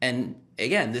 And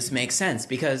again, this makes sense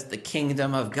because the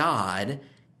kingdom of God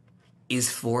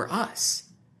is for us.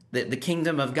 The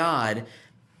kingdom of God,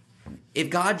 if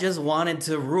God just wanted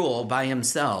to rule by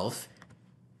himself,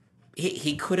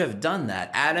 he could have done that.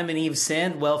 Adam and Eve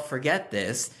sinned. Well, forget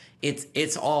this.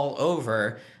 It's all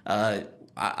over.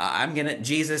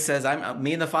 Jesus says,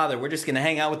 me and the Father, we're just gonna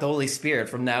hang out with the Holy Spirit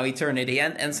from now eternity,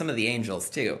 and some of the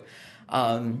angels too.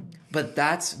 But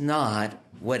that's not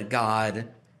what God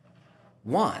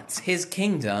wants. His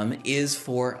kingdom is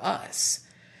for us.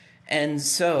 And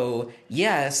so,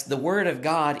 yes, the word of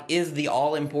God is the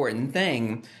all-important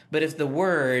thing, but if the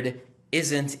word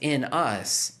isn't in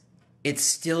us, it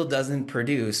still doesn't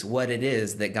produce what it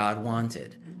is that God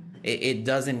wanted. It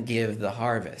doesn't give the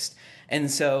harvest.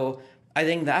 And so I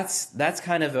think that's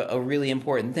kind of a really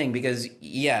important thing because,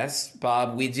 yes,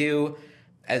 Bob, we do,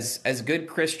 as good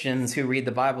Christians who read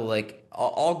the Bible,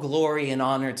 all glory and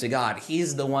honor to God.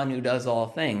 He's the one who does all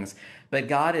things. But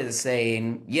God is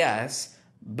saying, yes,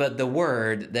 but the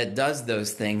word that does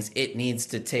those things, it needs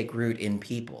to take root in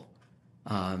people.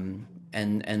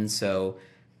 And so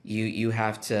you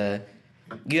have to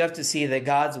see that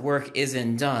God's work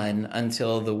isn't done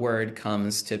until the word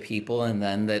comes to people, and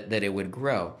then that it would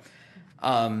grow.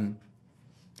 If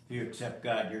you accept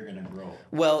God, you're going to grow.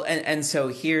 Well, and so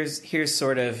here's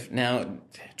sort of now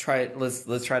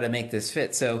let's try to make this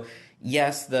fit. So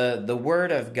yes, the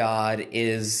word of God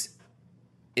is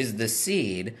the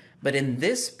seed, but in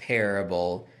this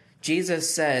parable,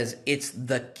 Jesus says it's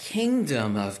the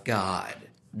kingdom of God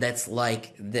that's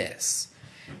like this.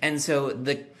 And so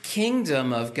the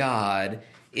kingdom of God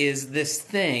is this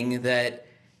thing that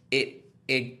it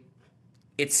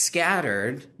it's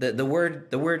scattered. The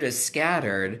word is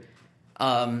scattered,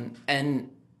 and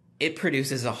it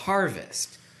produces a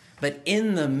harvest. But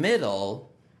in the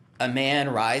middle, a man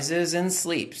rises and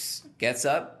sleeps, gets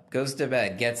up, goes to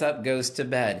bed, gets up, goes to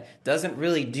bed, doesn't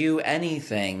really do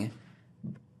anything,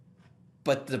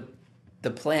 but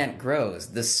the plant grows,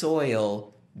 the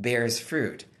soil bears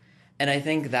fruit. And I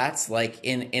think that's like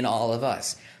in all of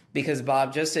us. Because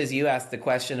Bob, just as you asked the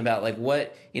question about like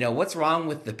what's wrong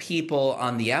with the people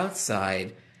on the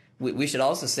outside, we should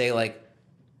also say like,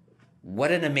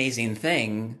 what an amazing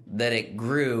thing that it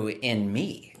grew in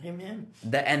me. Amen.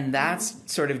 And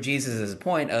that's sort of Jesus's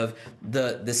point of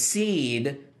the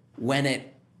seed, when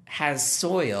it has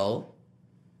soil,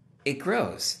 it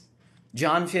grows.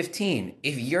 John 15,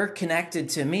 if you're connected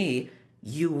to me,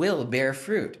 you will bear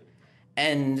fruit.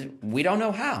 And we don't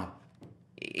know how.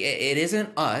 It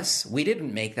isn't us. We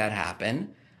didn't make that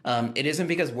happen. It isn't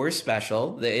because we're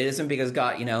special. It isn't because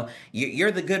God,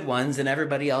 you're the good ones and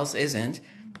everybody else isn't.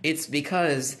 It's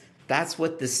because that's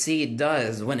what the seed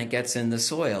does when it gets in the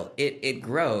soil. It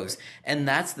grows. And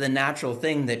that's the natural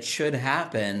thing that should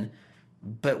happen.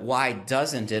 But why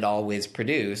doesn't it always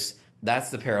produce? That's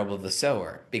the parable of the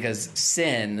sower. Because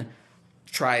sin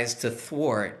tries to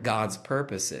thwart God's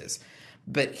purposes.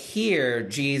 But here,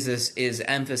 Jesus is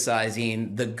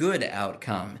emphasizing the good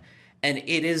outcome. And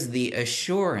it is the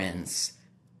assurance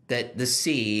that the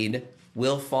seed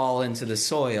will fall into the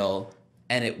soil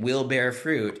and it will bear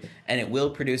fruit and it will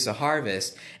produce a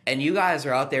harvest. And you guys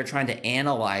are out there trying to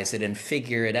analyze it and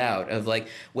figure it out of like,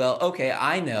 well, okay,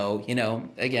 I know,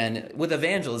 again, with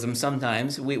evangelism,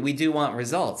 sometimes we do want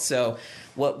results. So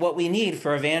what we need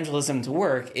for evangelism to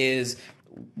work is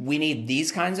we need these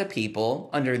kinds of people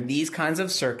under these kinds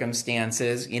of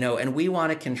circumstances, and we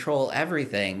want to control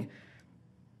everything.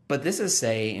 But this is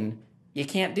saying you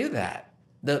can't do that.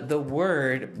 The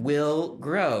word will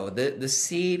grow. The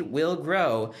seed will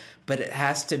grow, but it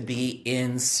has to be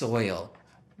in soil.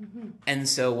 Mm-hmm. And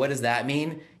so what does that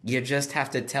mean? You just have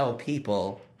to tell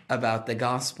people about the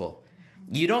gospel.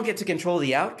 You don't get to control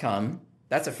the outcome.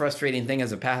 That's a frustrating thing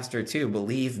as a pastor too,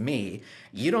 believe me.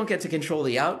 You don't get to control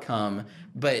the outcome,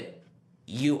 but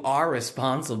you are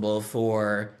responsible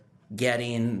for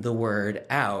getting the word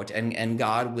out, and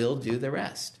God will do the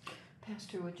rest.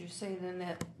 Pastor, would you say then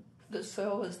that the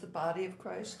soul is the body of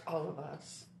Christ, all of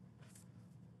us?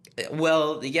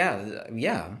 Well,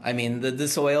 yeah. I mean, the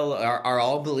soil are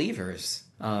all believers,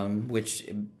 which,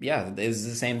 is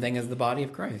the same thing as the body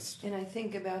of Christ. And I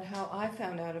think about how I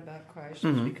found out about Christ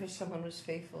was because someone was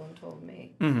faithful and told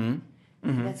me. Mm-hmm.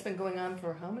 Mm-hmm. That's been going on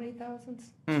for how many thousands?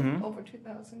 Mm-hmm. Over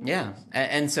 2,000 years. Yeah,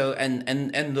 and so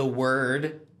and the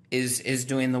word is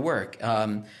doing the work.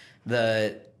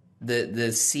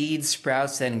 The seed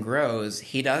sprouts and grows.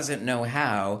 He doesn't know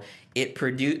how.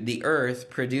 The earth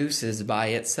produces by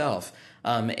itself.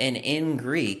 And in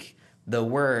Greek, the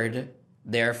word,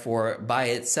 therefore, by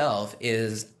itself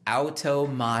is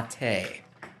automate,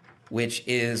 which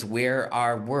is where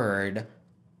our word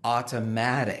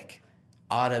automatically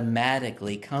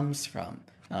comes from.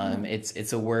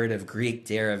 It's a word of Greek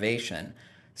derivation.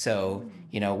 So,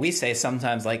 we say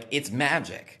sometimes like it's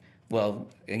magic. Well,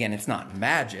 again, it's not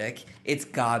magic. It's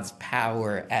God's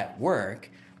power at work,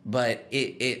 but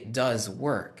it does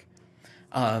work.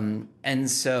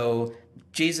 And so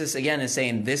Jesus, again, is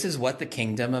saying this is what the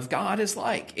kingdom of God is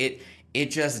like.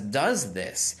 It just does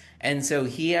this. And so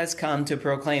he has come to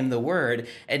proclaim the word.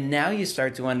 And now you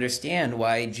start to understand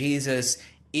why Jesus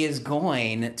is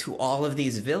going to all of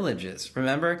these villages.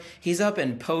 Remember, he's up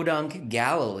in Podunk,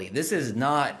 Galilee. This is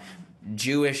not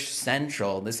Jewish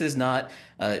Central. This is not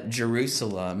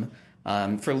Jerusalem.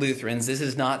 For Lutherans, this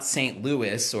is not St.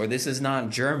 Louis, or this is not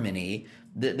Germany.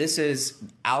 This is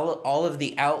all of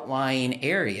the outlying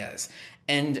areas.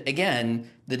 And again,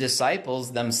 the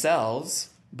disciples themselves,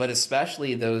 but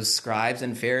especially those scribes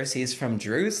and Pharisees from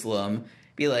Jerusalem,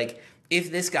 be like,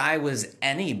 if this guy was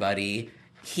anybody,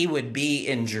 he would be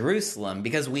in Jerusalem,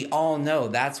 because we all know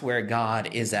that's where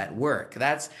God is at work.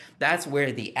 That's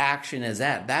where the action is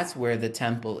at. That's where the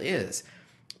temple is.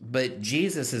 But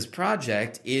Jesus's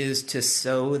project is to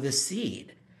sow the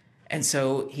seed. And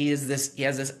so he has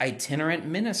this itinerant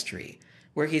ministry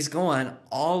where he's going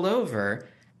all over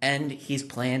and he's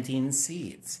planting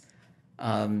seeds.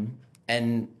 And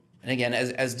again,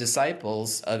 as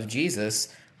disciples of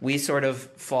Jesus, we sort of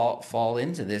fall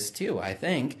into this too, I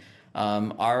think.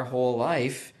 Our whole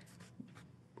life,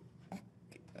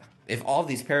 if all of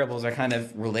these parables are kind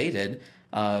of related,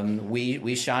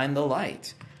 we shine the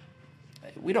light.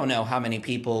 We don't know how many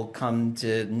people come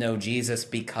to know Jesus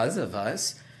because of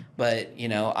us, but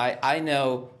I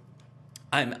know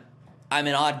I'm I'm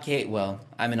an odd case. Well,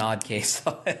 I'm an odd case.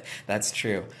 That's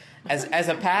true. As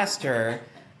a pastor,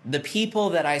 the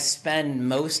people that I spend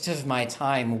most of my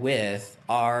time with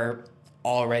are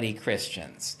already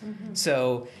Christians. Mm-hmm.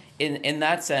 So in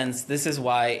that sense, this is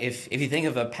why if you think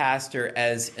of a pastor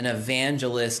as an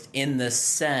evangelist in the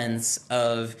sense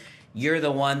of you're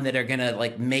the one that are going to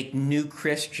like make new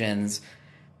Christians,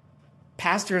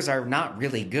 pastors are not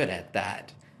really good at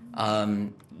that.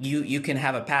 You can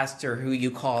have a pastor who you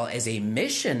call as a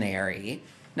missionary.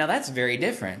 Now that's very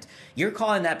different. You're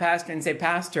calling that pastor and say,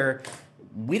 Pastor,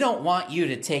 we don't want you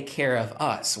to take care of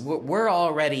us. We're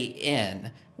already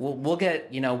in. We'll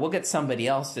get somebody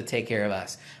else to take care of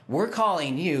us. We're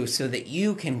calling you so that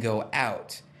you can go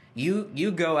out.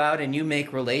 You go out and you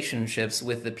make relationships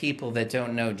with the people that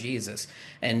don't know Jesus,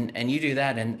 and you do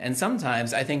that. And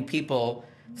sometimes I think people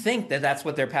think that that's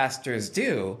what their pastors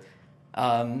do,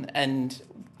 and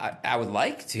I would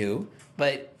like to,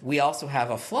 but we also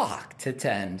have a flock to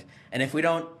tend, and if we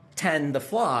don't tend the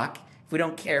flock, if we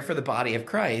don't care for the body of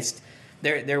Christ,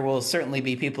 there will certainly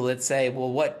be people that say,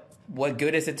 well, what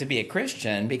good is it to be a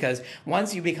Christian? Because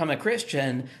once you become a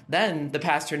Christian, then the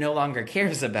pastor no longer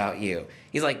cares about you.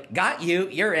 He's like, got you,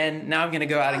 you're in, now I'm going to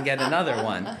go out and get another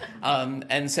one.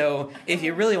 And so if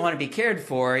you really want to be cared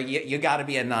for, you got to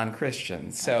be a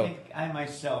non-Christian. So I think I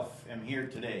myself am here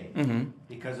today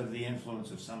because of the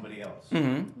influence of somebody else,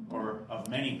 or of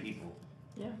many people,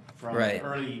 from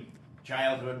early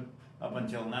childhood up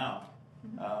until now.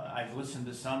 I've listened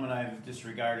to some and I've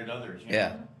disregarded others. You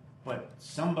know? But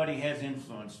somebody has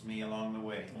influenced me along the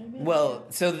way. Well,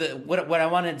 so what I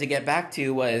wanted to get back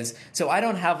to was, so I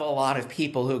don't have a lot of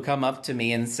people who come up to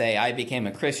me and say, I became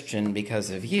a Christian because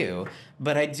of you,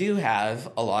 but I do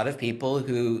have a lot of people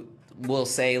who will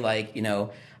say, like, you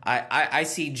know, I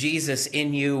see Jesus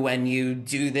in you when you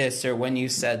do this or when you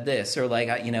said this, or like,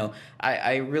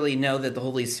 I really know that the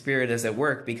Holy Spirit is at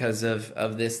work because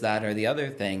of this, that, or the other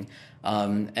thing.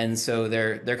 And so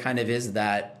there kind of is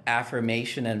that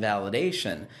affirmation and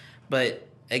validation. But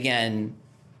again,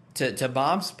 to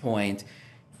Bob's point,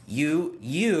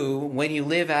 you when you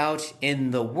live out in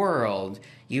the world,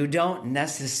 you don't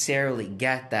necessarily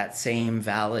get that same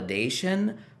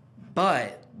validation.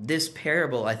 But this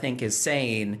parable, I think, is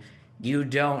saying you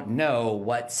don't know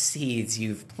what seeds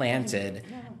you've planted,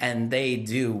 and they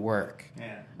do work.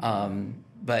 Yeah.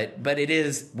 But it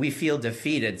is, we feel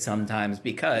defeated sometimes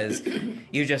because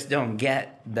you just don't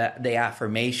get the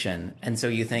affirmation, and so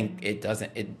you think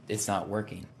it's not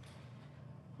working.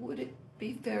 Would it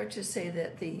be fair to say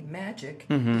that the magic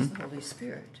is the Holy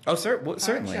Spirit? Oh,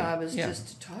 certainly. Our job is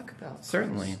just to talk about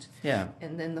certainly, Christ. Yeah.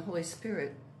 And then the Holy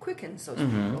Spirit quickens those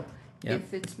people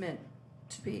if it's meant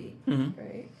to be,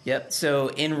 right? Yep. So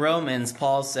in Romans,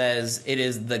 Paul says it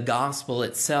is the gospel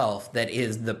itself that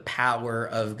is the power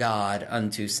of God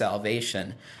unto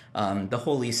salvation. The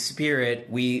Holy Spirit,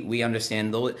 we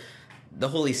understand the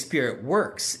Holy Spirit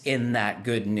works in that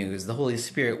good news. The Holy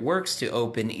Spirit works to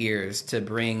open ears, to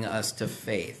bring us to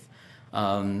faith.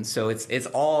 So it's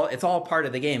all part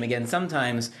of the game. Again,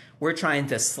 sometimes we're trying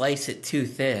to slice it too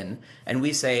thin, and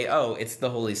we say, oh, it's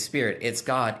the Holy Spirit, it's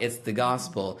God, it's the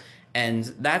gospel. And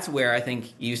that's where I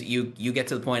think you get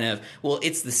to the point of, well,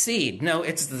 it's the seed. No,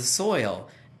 it's the soil.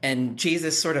 And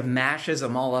Jesus sort of mashes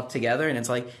them all up together, and it's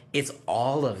like, it's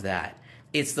all of that.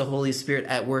 It's the Holy Spirit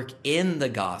at work in the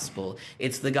gospel.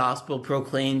 It's the gospel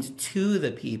proclaimed to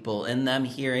the people, and them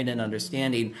hearing and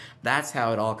understanding. That's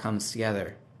how it all comes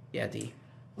together. Yeah, Dee.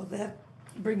 Well, that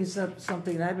brings up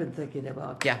something I've been thinking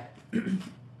about. Yeah.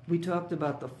 We talked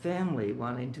about the family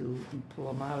wanting to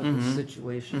pull them out of this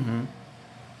situation.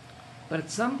 But at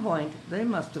some point, they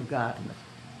must have gotten it.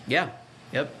 Yeah.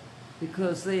 Yep.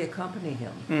 Because they accompany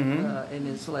him in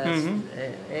his last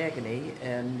agony,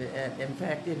 and in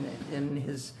fact, in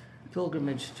his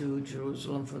pilgrimage to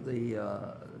Jerusalem for the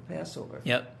Passover.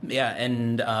 Yep. Yeah,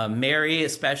 and Mary,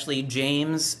 especially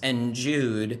James and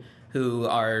Jude, who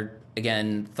are,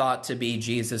 again, thought to be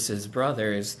Jesus's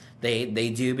brothers, they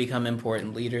do become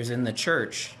important leaders in the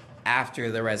church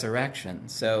after the resurrection.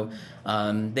 So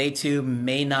they too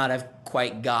may not have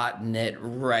quite gotten it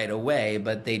right away,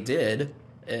 but they did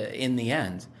in the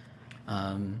end.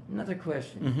 Another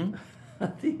question.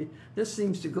 This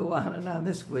seems to go on and on,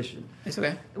 this question. It's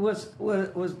okay.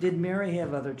 Did Mary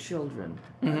have other children?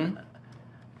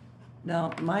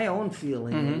 Now, my own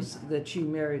feeling is that she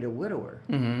married a widower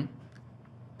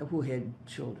who had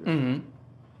children.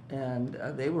 And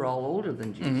they were all older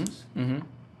than Jesus.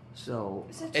 So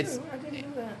is that true? I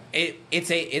didn't know that.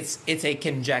 It's a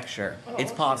conjecture.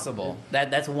 It's Okay. possible.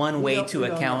 That's one way to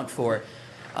account for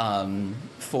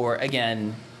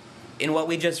again, in what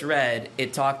we just read,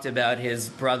 it talked about his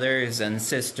brothers and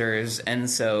sisters, and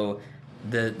so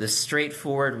the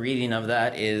straightforward reading of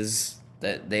that is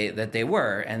that they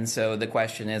were. And so the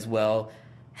question is, well,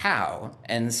 how?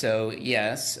 And so,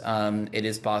 yes, it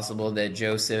is possible that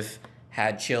Joseph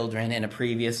had children in a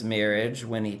previous marriage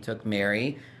when he took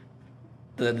Mary.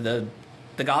 The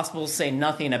Gospels say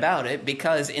nothing about it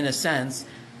because, in a sense,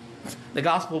 the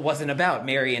Gospel wasn't about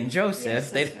Mary and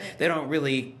Joseph. Yes, they don't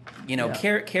really,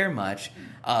 care much.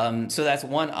 So that's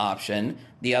one option.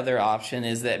 The other option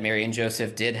is that Mary and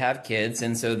Joseph did have kids,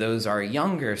 and so those are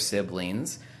younger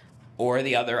siblings. Or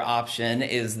the other option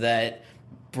is that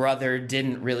brother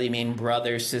didn't really mean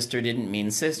brother, sister didn't mean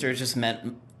sister, it just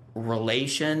meant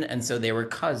relation, and so they were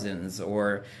cousins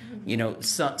or,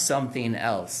 something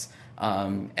else.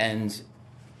 And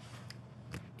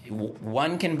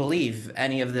one can believe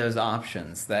any of those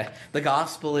options. The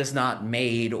gospel is not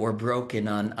made or broken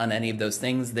on any of those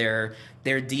things. They're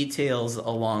details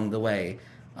along the way.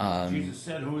 Jesus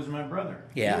said, "Who is my brother?"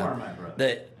 Yeah. You are my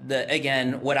brother.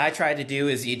 Again, what I try to do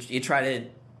is you try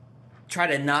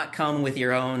to not come with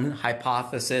your own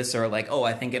hypothesis or like, oh,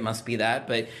 I think it must be that,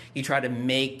 but you try to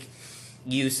make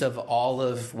use of all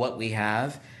of what we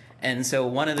have. And so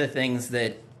one of the things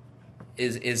that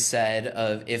is said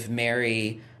of if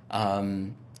Mary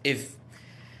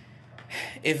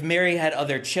had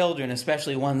other children,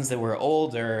 especially ones that were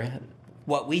older,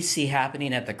 what we see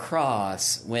happening at the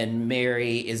cross when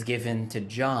Mary is given to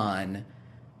John,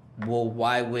 well,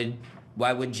 why would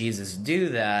Jesus do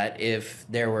that if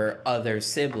there were other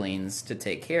siblings to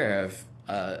take care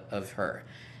of her?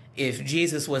 If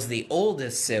Jesus was the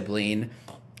oldest sibling,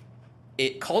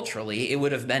 culturally it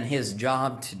would have been his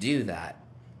job to do that.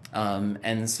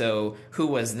 And so who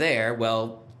was there?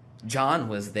 Well, John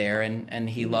was there, and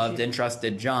he loved and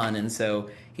trusted John, and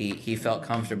so he felt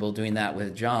comfortable doing that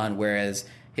with John, whereas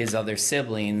his other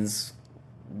siblings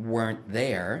weren't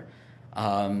there.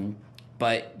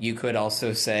 But you could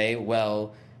also say,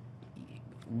 well,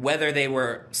 whether they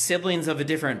were siblings of a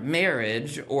different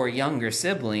marriage or younger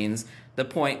siblings, the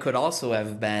point could also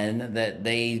have been that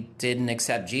they didn't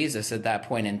accept Jesus at that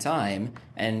point in time,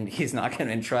 and he's not going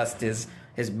to entrust his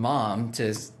mom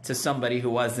to somebody who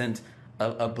wasn't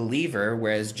a believer,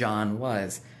 whereas John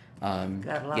was. Got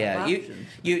a lot of options.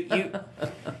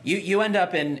 You end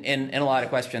up in a lot of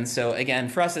questions. So again,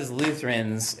 for us as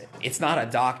Lutherans, it's not a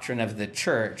doctrine of the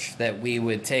church that we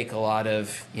would take a lot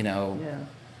of, Yeah.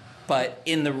 But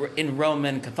in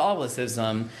Roman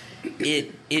Catholicism,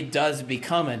 it does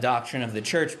become a doctrine of the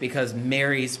church because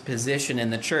Mary's position in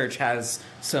the church has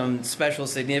some special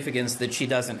significance that she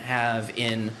doesn't have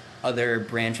in other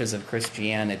branches of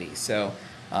Christianity. So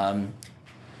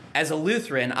as a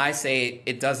Lutheran, I say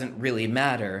it doesn't really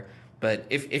matter, but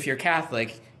if you're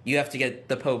Catholic, you have to get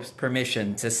the Pope's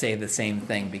permission to say the same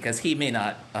thing because he may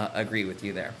not agree with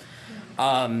you there.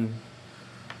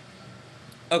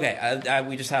 Okay,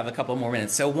 we just have a couple more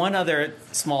minutes. So one other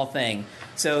small thing.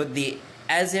 So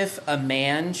as if a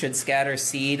man should scatter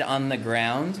seed on the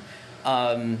ground.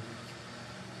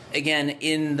 Again,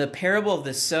 in the parable of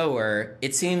the sower,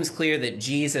 it seems clear that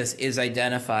Jesus is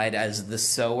identified as the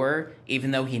sower,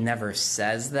 even though he never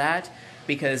says that,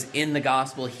 because in the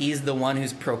gospel, he's the one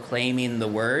who's proclaiming the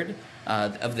word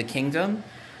of the kingdom.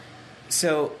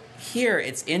 So here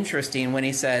it's interesting when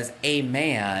he says a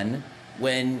man,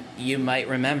 when you might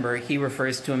remember, he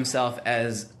refers to himself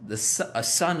as a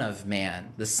son of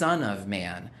man, the son of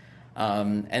man.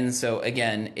 And so,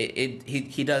 again,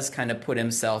 he does kind of put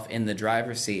himself in the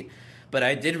driver's seat. But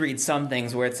I did read some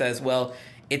things where it says, well,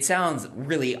 it sounds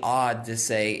really odd to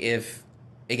say if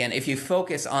you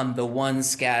focus on the one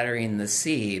scattering the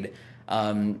seed,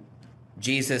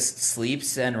 Jesus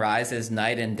sleeps and rises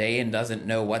night and day and doesn't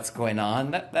know what's going on.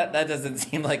 That doesn't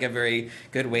seem like a very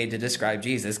good way to describe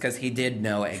Jesus, because he did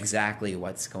know exactly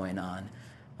what's going on.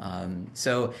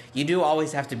 So you do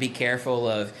always have to be careful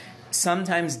of,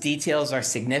 sometimes details are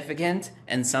significant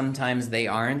and sometimes they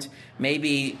aren't.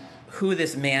 Maybe who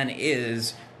this man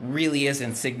is really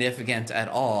isn't significant at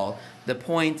all. The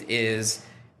point is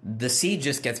the seed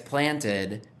just gets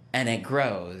planted and it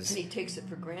grows. And he takes it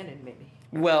for granted, maybe.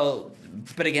 Well,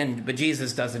 but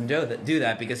Jesus doesn't do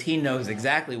that because he knows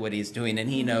exactly what he's doing, and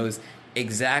he knows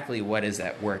exactly what is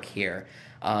at work here.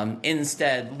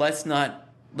 Instead, let's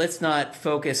not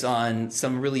focus on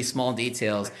some really small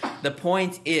details. The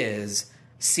point is,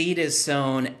 seed is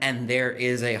sown and there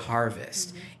is a harvest.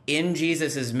 Mm-hmm. In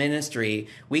Jesus' ministry,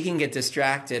 we can get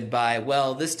distracted by,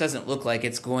 well, this doesn't look like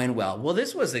it's going well. Well,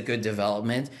 this was a good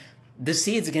development. The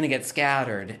seed's going to get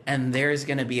scattered, and there's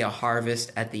going to be a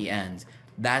harvest at the end.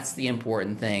 That's the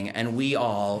important thing, and we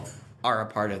all are a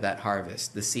part of that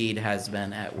harvest. The seed has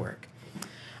been at work.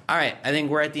 All right, I think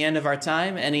we're at the end of our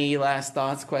time. Any last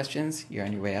thoughts, questions? You're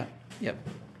on your way up. Yep.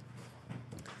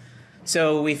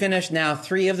 So we finished now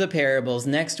 3 of the parables.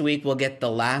 Next week we'll get the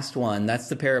last one. That's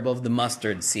the parable of the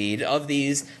mustard seed. Of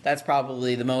these, that's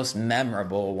probably the most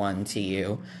memorable one to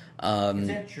you. Is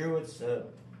that true? It's the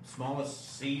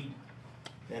smallest seed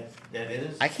that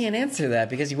is? I can't answer that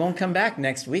because you won't come back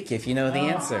next week if you know the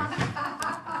answer.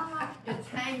 It's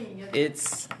hanging.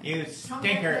 It's You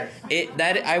stinker.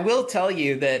 I will tell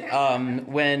you that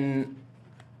when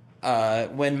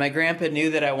my grandpa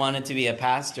knew that I wanted to be a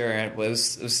pastor and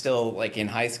was still like in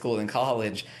high school and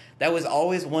college, that was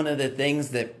always one of the things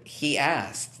that he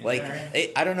asked. Like,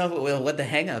 I don't know what the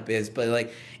hang up is, but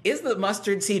like, is the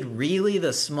mustard seed really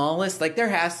the smallest? Like, there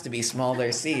has to be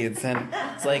smaller seeds. And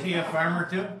it's like, Is he a farmer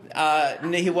too?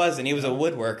 no, he wasn't. He was a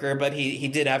woodworker, but he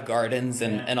did have gardens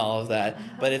and all of that.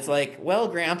 But it's like, well,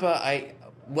 Grandpa,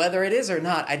 whether it is or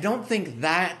not, I don't think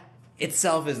that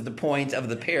itself is the point of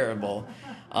the parable.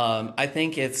 I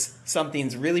think it's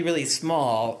something's really, really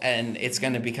small, and it's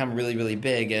going to become really, really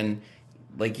big. And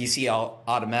like you see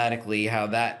automatically how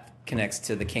that connects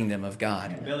to the kingdom of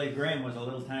God. Billy Graham was a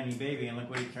little tiny baby, and look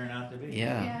what he turned out to be.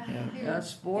 Yeah. That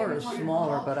spore is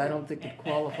smaller, but I don't think it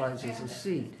qualifies as a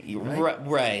seed.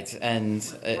 Right.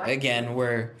 And again,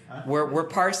 we're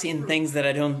parsing things that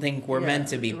I don't think were meant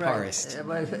to be parsed.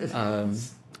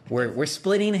 We're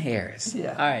splitting hairs.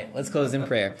 Yeah. All right, let's close in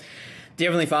prayer. Dear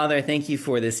Heavenly Father, I thank you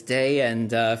for this day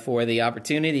and for the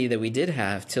opportunity that we did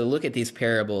have to look at these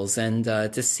parables and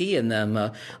to see in them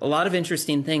a lot of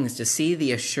interesting things, to see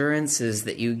the assurances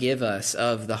that you give us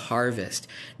of the harvest,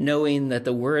 knowing that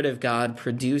the Word of God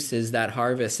produces that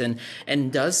harvest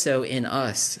and does so in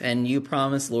us. And you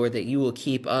promise, Lord, that you will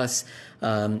keep us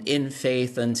in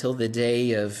faith until the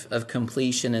day of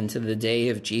completion, until the day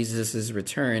of Jesus'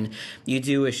 return. You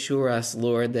do assure us,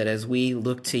 Lord, that as we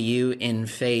look to you in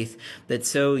faith, that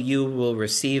so you will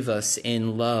receive us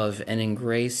in love and in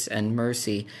grace and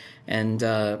mercy. And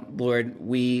Lord,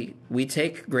 we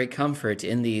take great comfort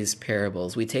in these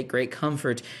parables. We take great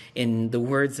comfort in the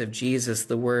words of Jesus,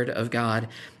 the Word of God.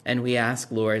 And we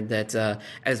ask, Lord, that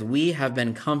as we have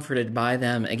been comforted by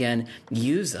them, again,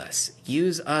 use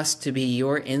us to be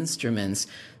your instruments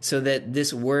so that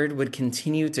this word would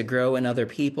continue to grow in other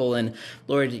people. And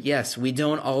Lord, yes, we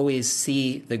don't always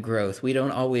see the growth. We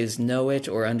don't always know it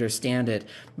or understand it,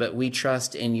 but we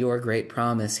trust in your great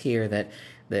promise here that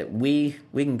we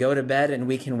can go to bed and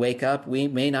we can wake up. We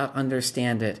may not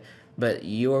understand it, but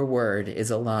your word is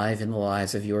alive in the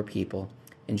lives of your people.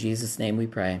 In Jesus' name we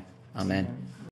pray. Amen.